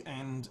 absolutely.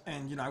 And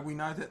we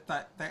know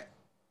that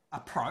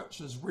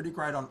approach is really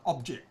great on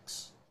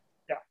objects.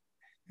 Yeah,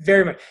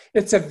 very much.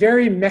 It's a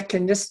very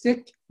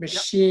mechanistic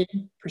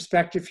machine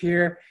perspective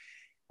here.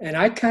 And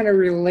I kind of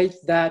relate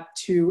that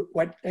to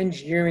what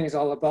engineering is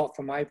all about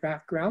from my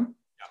background.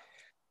 Yeah.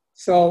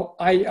 So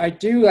I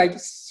do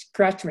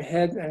scratch my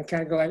head and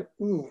kind of go like,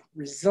 ooh,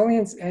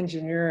 resilience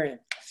engineering.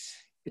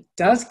 It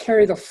does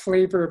carry the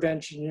flavor of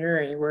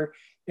engineering, where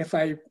if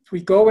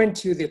we go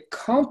into the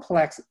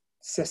complex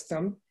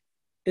system,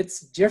 it's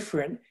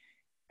different.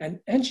 And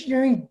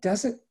engineering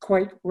doesn't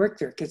quite work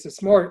there because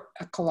it's more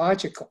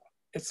ecological.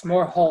 It's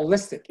more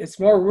holistic. It's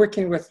more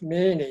working with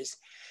mayonnaise.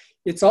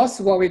 It's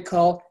also what we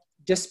call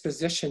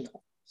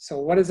dispositional. So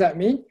what does that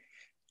mean?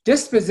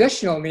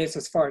 Dispositional means,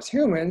 as far as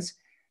humans,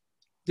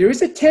 there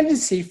is a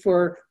tendency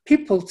for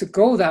people to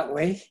go that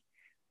way,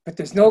 but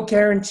there's no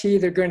guarantee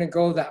they're going to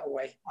go that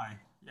way.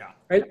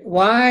 Right?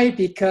 Why?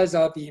 Because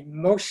of the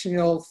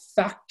emotional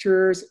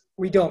factors.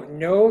 We don't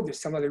know. There's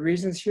some other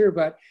reasons here,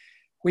 but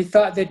we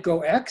thought they'd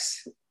go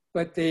X,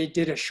 but they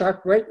did a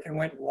sharp right and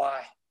went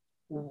Y.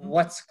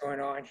 What's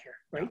going on here,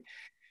 right?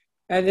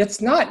 And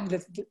it's not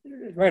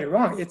right or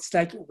wrong. It's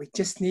like we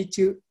just need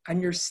to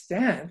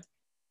understand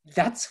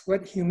that's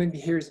what human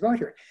behavior is about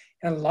here.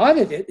 And a lot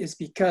of it is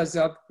because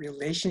of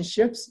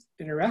relationships,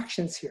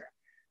 interactions here.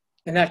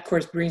 And that, of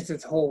course, brings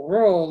this whole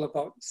world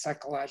about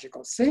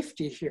psychological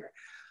safety here.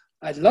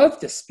 I'd love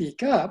to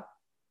speak up,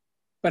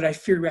 but I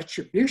fear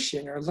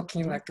retribution or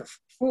looking like a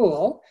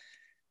fool,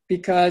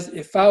 because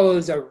if I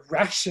was a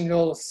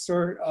rational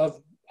sort of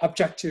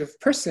objective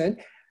person,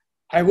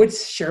 I would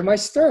share my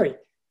story.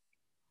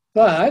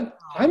 But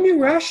I'm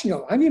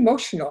irrational, I'm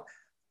emotional.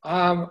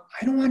 I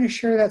don't want to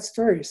share that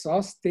story, so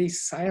I'll stay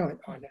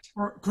silent on it.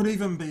 Or it could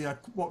even be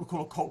what we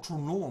call a cultural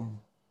norm.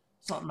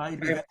 So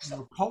maybe that's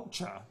your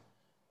culture.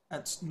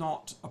 It's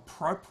not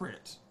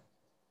appropriate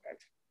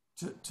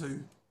to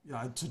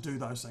do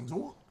those things.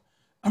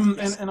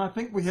 And I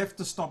think we have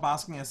to stop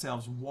asking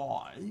ourselves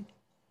why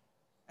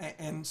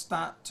and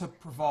start to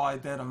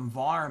provide that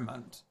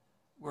environment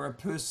where a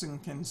person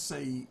can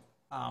see,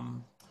 I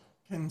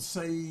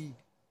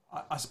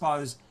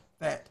suppose,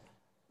 that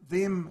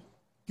them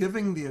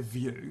giving their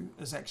view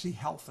is actually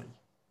healthy.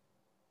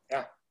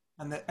 Yeah.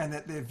 And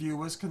that their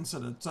view is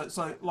considered.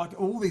 So like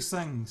all these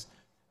things,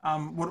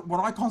 what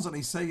I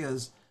constantly see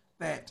is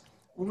that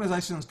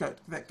organisations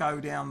that go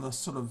down the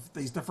sort of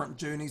these different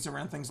journeys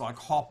around things like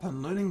HOP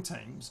and learning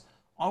teams,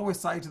 I always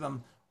say to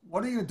them,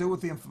 what are you going to do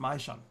with the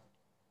information?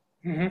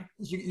 Mm-hmm.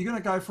 You're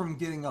going to go from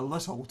getting a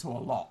little to a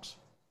lot.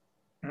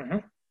 Mm-hmm.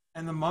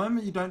 And the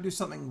moment you don't do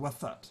something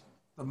with it,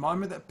 the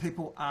moment that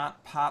people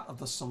aren't part of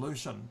the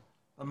solution,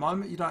 the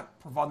moment you don't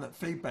provide that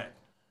feedback,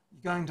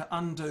 you're going to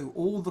undo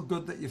all the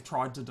good that you've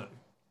tried to do.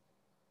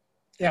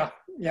 Yeah,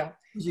 yeah.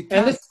 You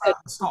can't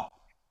stop.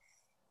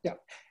 Yeah.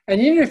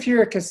 And even if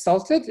you're a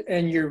consultant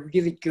and you're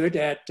really good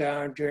at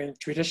doing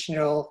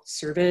traditional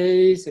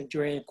surveys and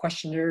doing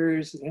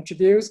questionnaires and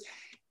interviews,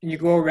 and you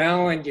go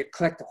around and you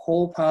collect a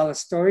whole pile of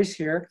stories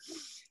here,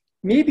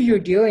 maybe you're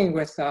dealing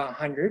with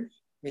 100,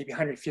 maybe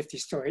 150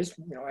 stories,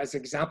 as an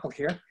example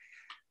here.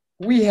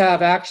 We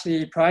have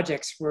actually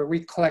projects where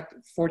we collect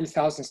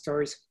 40,000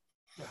 stories.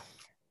 Yeah.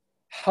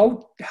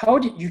 How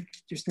do you,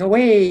 there's no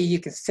way you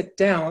can sit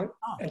down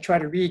and try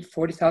to read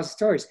 40,000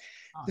 stories.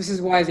 This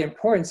is why the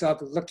importance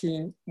of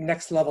looking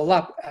next level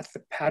up at the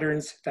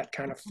patterns that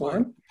kind of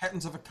form.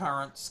 Patterns of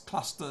occurrence,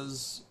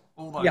 clusters,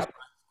 all those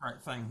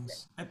great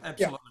things.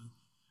 Absolutely.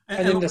 Yeah.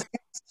 And then the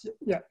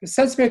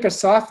SenseMaker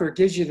software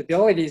gives you the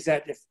abilities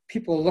that if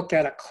people look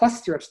at a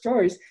cluster of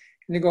stories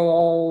and they go,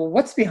 oh,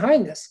 what's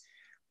behind this?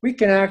 We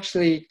can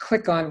actually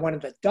click on one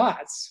of the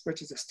dots,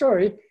 which is a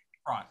story,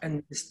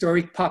 and the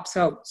story pops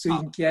out so you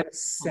can get a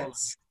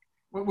sense.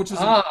 Which is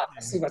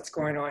see what's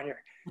going on here.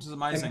 Which is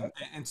amazing.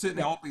 And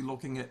certainly I'll be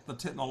looking at the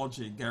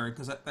technology, Gary,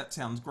 because that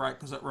sounds great,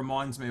 because it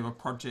reminds me of a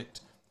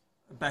project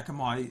back in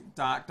my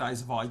dark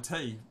days of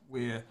IT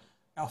where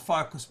our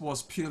focus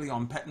was purely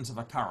on patterns of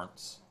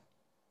occurrence.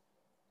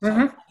 So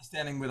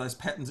understanding where those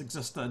patterns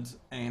existed,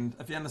 and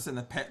if you understand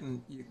the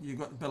pattern, you've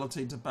got the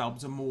ability to be able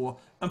to more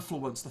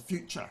influence the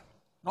future,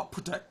 not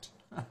predict,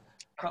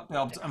 but be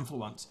able to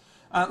influence.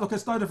 Look,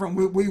 it's no different.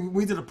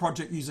 We did a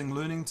project using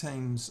learning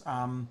teams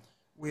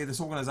where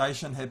this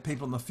organisation had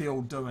people in the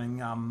field doing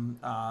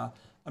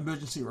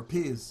emergency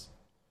repairs.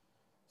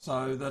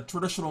 So the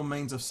traditional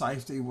means of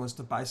safety was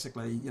to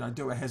basically,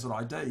 do a hazard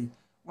ID.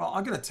 Well,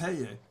 I got to tell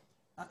you,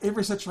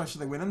 every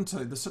situation they went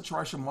into, the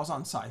situation was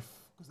unsafe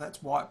because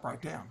that's why it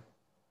broke down.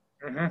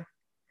 Mm-hmm.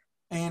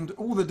 And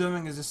all they're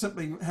doing is they're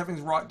simply having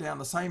to write down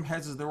the same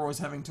hazards they're always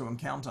having to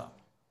encounter.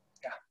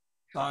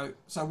 Yeah.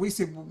 So we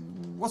said, well,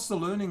 what's the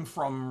learning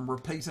from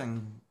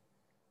repeating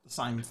the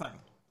same thing?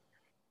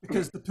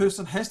 Because the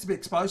person has to be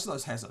exposed to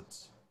those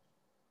hazards.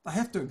 They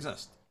have to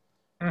exist.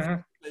 There has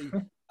to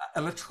be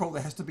electrical,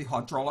 there has to be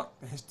hydraulic,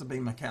 there has to be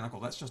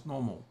mechanical. That's just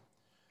normal.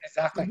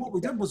 Exactly. And what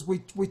we did was we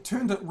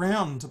turned it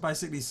round to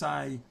basically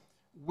say,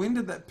 when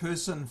did that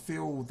person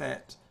feel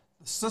that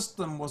the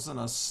system was in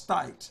a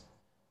state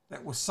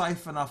that was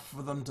safe enough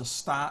for them to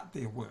start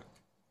their work?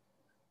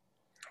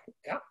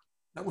 Yeah.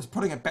 That was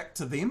putting it back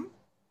to them,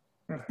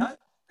 okay?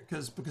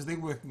 Because they're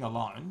working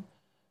alone.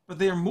 But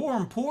then more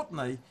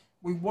importantly,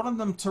 we wanted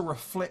them to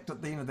reflect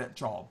at the end of that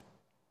job.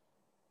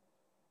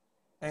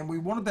 And we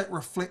wanted that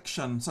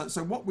reflection.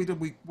 So what we did,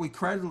 we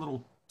created a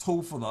little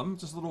tool for them,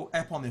 just a little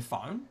app on their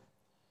phone,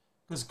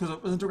 because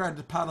it was integrated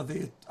as part of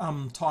their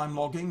time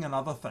logging and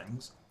other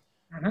things.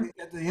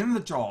 At the end of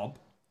the job,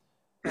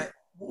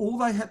 all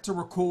they had to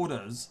record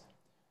is,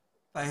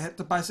 they had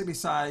to basically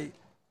say,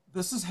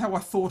 this is how I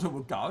thought it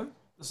would go.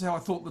 This is how I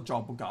thought the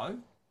job would go.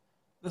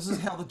 This is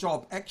how the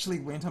job actually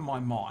went in my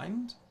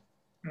mind.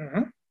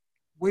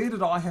 Where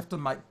did I have to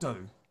make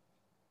do?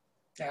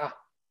 Yeah.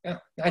 Nice.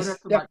 Where did I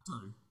have to make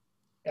do?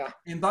 Yeah.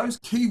 And those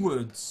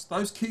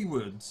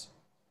keywords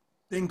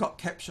then got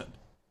captured.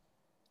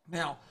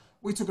 Now,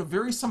 we took a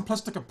very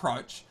simplistic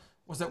approach,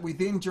 was that we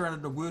then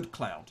generated a word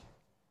cloud.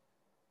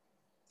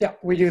 Yeah,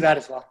 we do that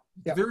as well.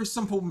 Yeah. Very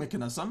simple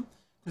mechanism.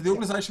 The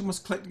organization was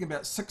collecting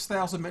about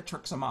 6,000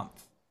 metrics a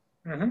month.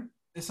 They're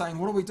saying,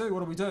 what do we do?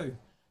 What do we do?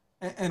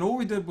 And all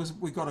we did was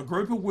we got a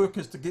group of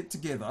workers to get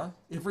together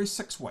every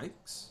 6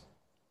 weeks,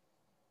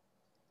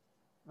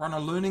 run a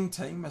learning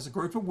team as a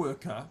group of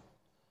worker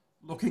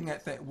looking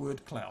at that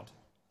word cloud.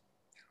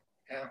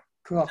 Yeah,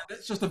 cool. Now,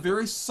 that's just a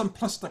very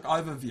simplistic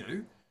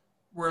overview,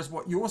 whereas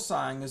what you're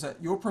saying is that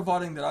you're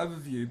providing that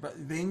overview,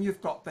 but then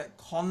you've got that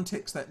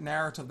context, that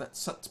narrative that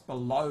sits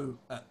below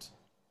it.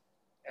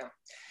 Yeah.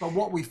 But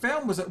what we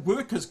found was that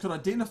workers could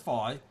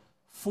identify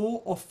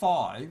 4 or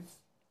 5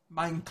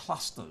 main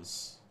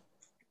clusters.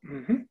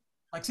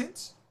 Make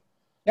sense?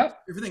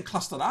 Yep. Everything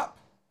clustered up.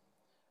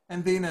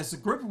 And then as a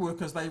group of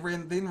workers, they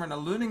then ran a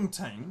learning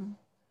team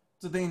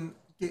to then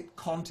get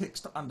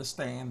context to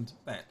understand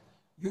that.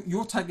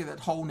 You're taking that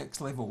whole next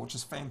level, which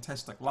is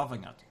fantastic.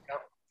 Loving it. Yeah.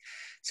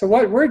 So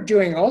what we're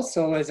doing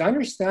also is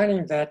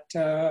understanding that,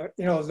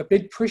 the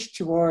big push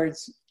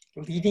towards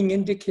leading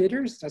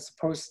indicators as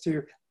opposed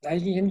to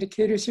lagging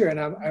indicators here, and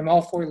I'm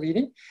all for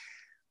leading.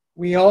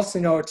 We also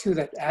know too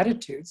that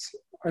attitudes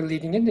are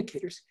leading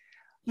indicators.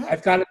 Yeah.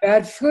 I've got a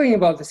bad feeling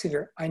about this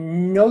here. I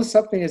know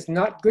something is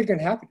not good going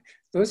to happen.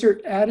 Those are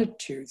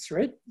attitudes,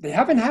 right? They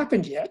haven't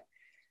happened yet.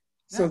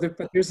 So,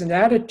 but there's an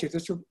attitude.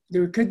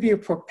 There could be a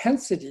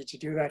propensity to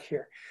do that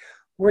here.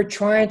 We're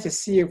trying to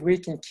see if we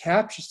can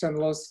capture some of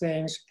those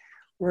things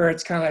where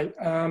it's kind of like,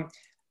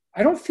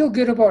 I don't feel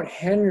good about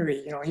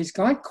Henry. He's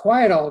gone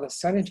quiet all of a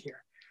sudden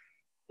here.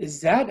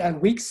 Is that a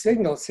weak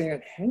signal saying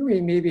that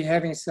Henry may be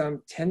having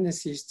some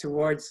tendencies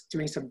towards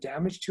doing some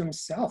damage to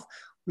himself?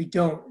 We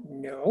don't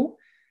know,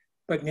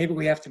 but maybe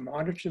we have to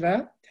monitor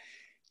that.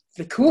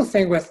 The cool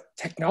thing with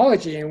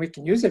technology, and we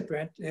can use it,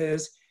 Brent,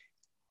 is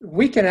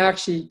we can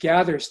actually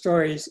gather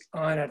stories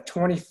on a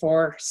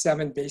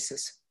 24/7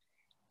 basis.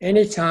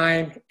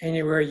 Anytime,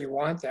 anywhere you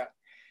want that.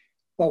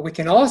 What we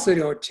can also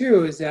do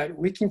too is that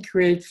we can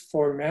create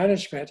for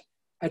management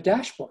a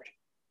dashboard.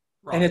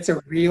 Right. And it's a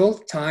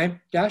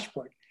real-time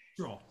dashboard.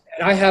 Sure.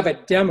 And I have a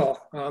demo.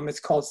 It's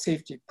called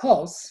Safety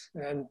Pulse,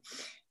 and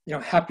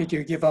happy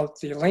to give out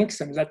the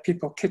links and let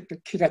people kick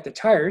at the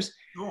tires.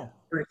 Sure.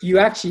 If you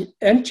actually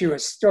enter a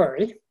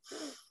story,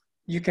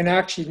 you can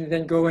actually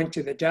then go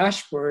into the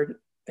dashboard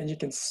and you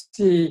can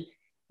see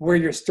where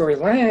your story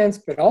lands,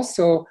 but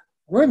also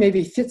where it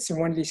maybe fits in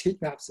one of these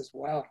heat maps as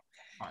well.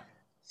 Right.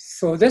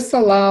 So this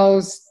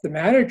allows the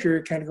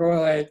manager to kind of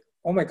go like,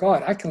 oh my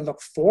God, I can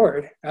look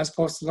forward as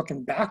opposed to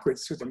looking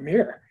backwards through the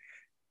mirror.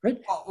 Right?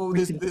 Well,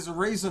 there's a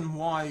reason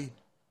why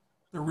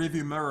the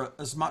rearview mirror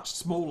is much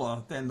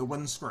smaller than the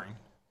windscreen.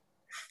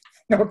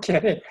 No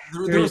kidding.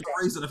 There's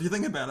a reason. If you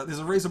think about it, there's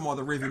a reason why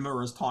the rearview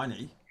mirror is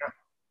tiny.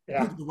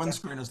 Yeah. The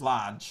windscreen is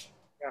large.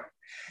 Yeah.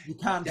 You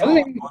can't tell by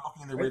looking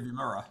in the rearview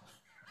mirror.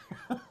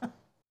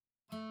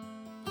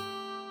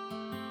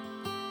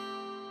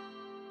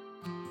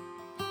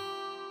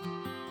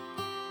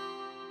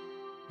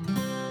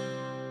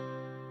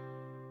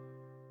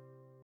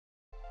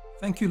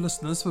 Thank you,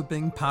 listeners, for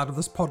being part of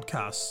this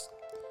podcast.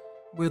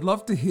 We'd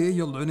love to hear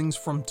your learnings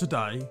from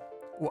today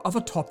or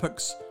other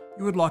topics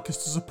you would like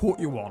us to support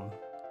you on.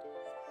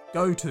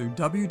 Go to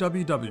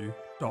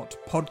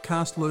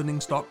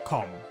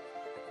www.podcastlearnings.com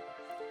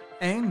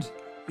and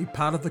be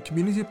part of the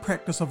community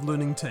practice of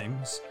learning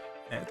teams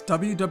at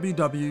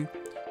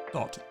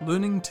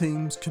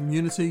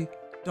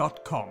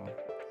www.learningteamscommunity.com.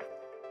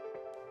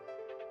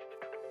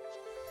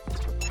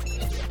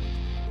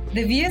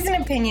 The views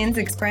and opinions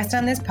expressed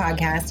on this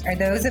podcast are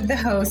those of the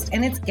host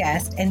and its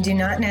guest and do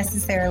not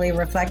necessarily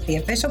reflect the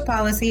official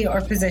policy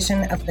or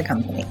position of the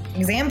company.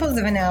 Examples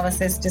of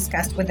analysis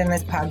discussed within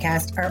this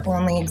podcast are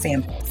only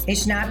examples. They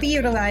should not be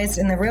utilized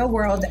in the real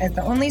world as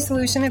the only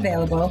solution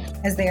available,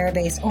 as they are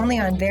based only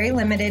on very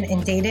limited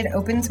and dated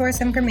open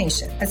source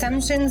information.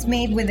 Assumptions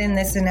made within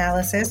this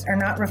analysis are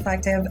not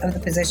reflective of the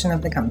position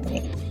of the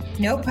company.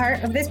 No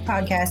part of this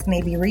podcast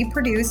may be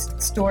reproduced,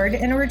 stored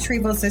in a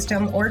retrieval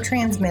system, or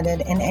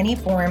transmitted in any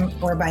form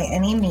or by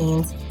any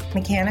means,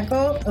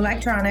 mechanical,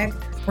 electronic,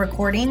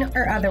 recording,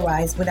 or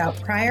otherwise, without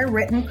prior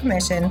written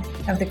permission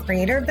of the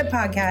creator of the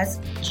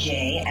podcast,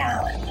 Jay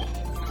Allen.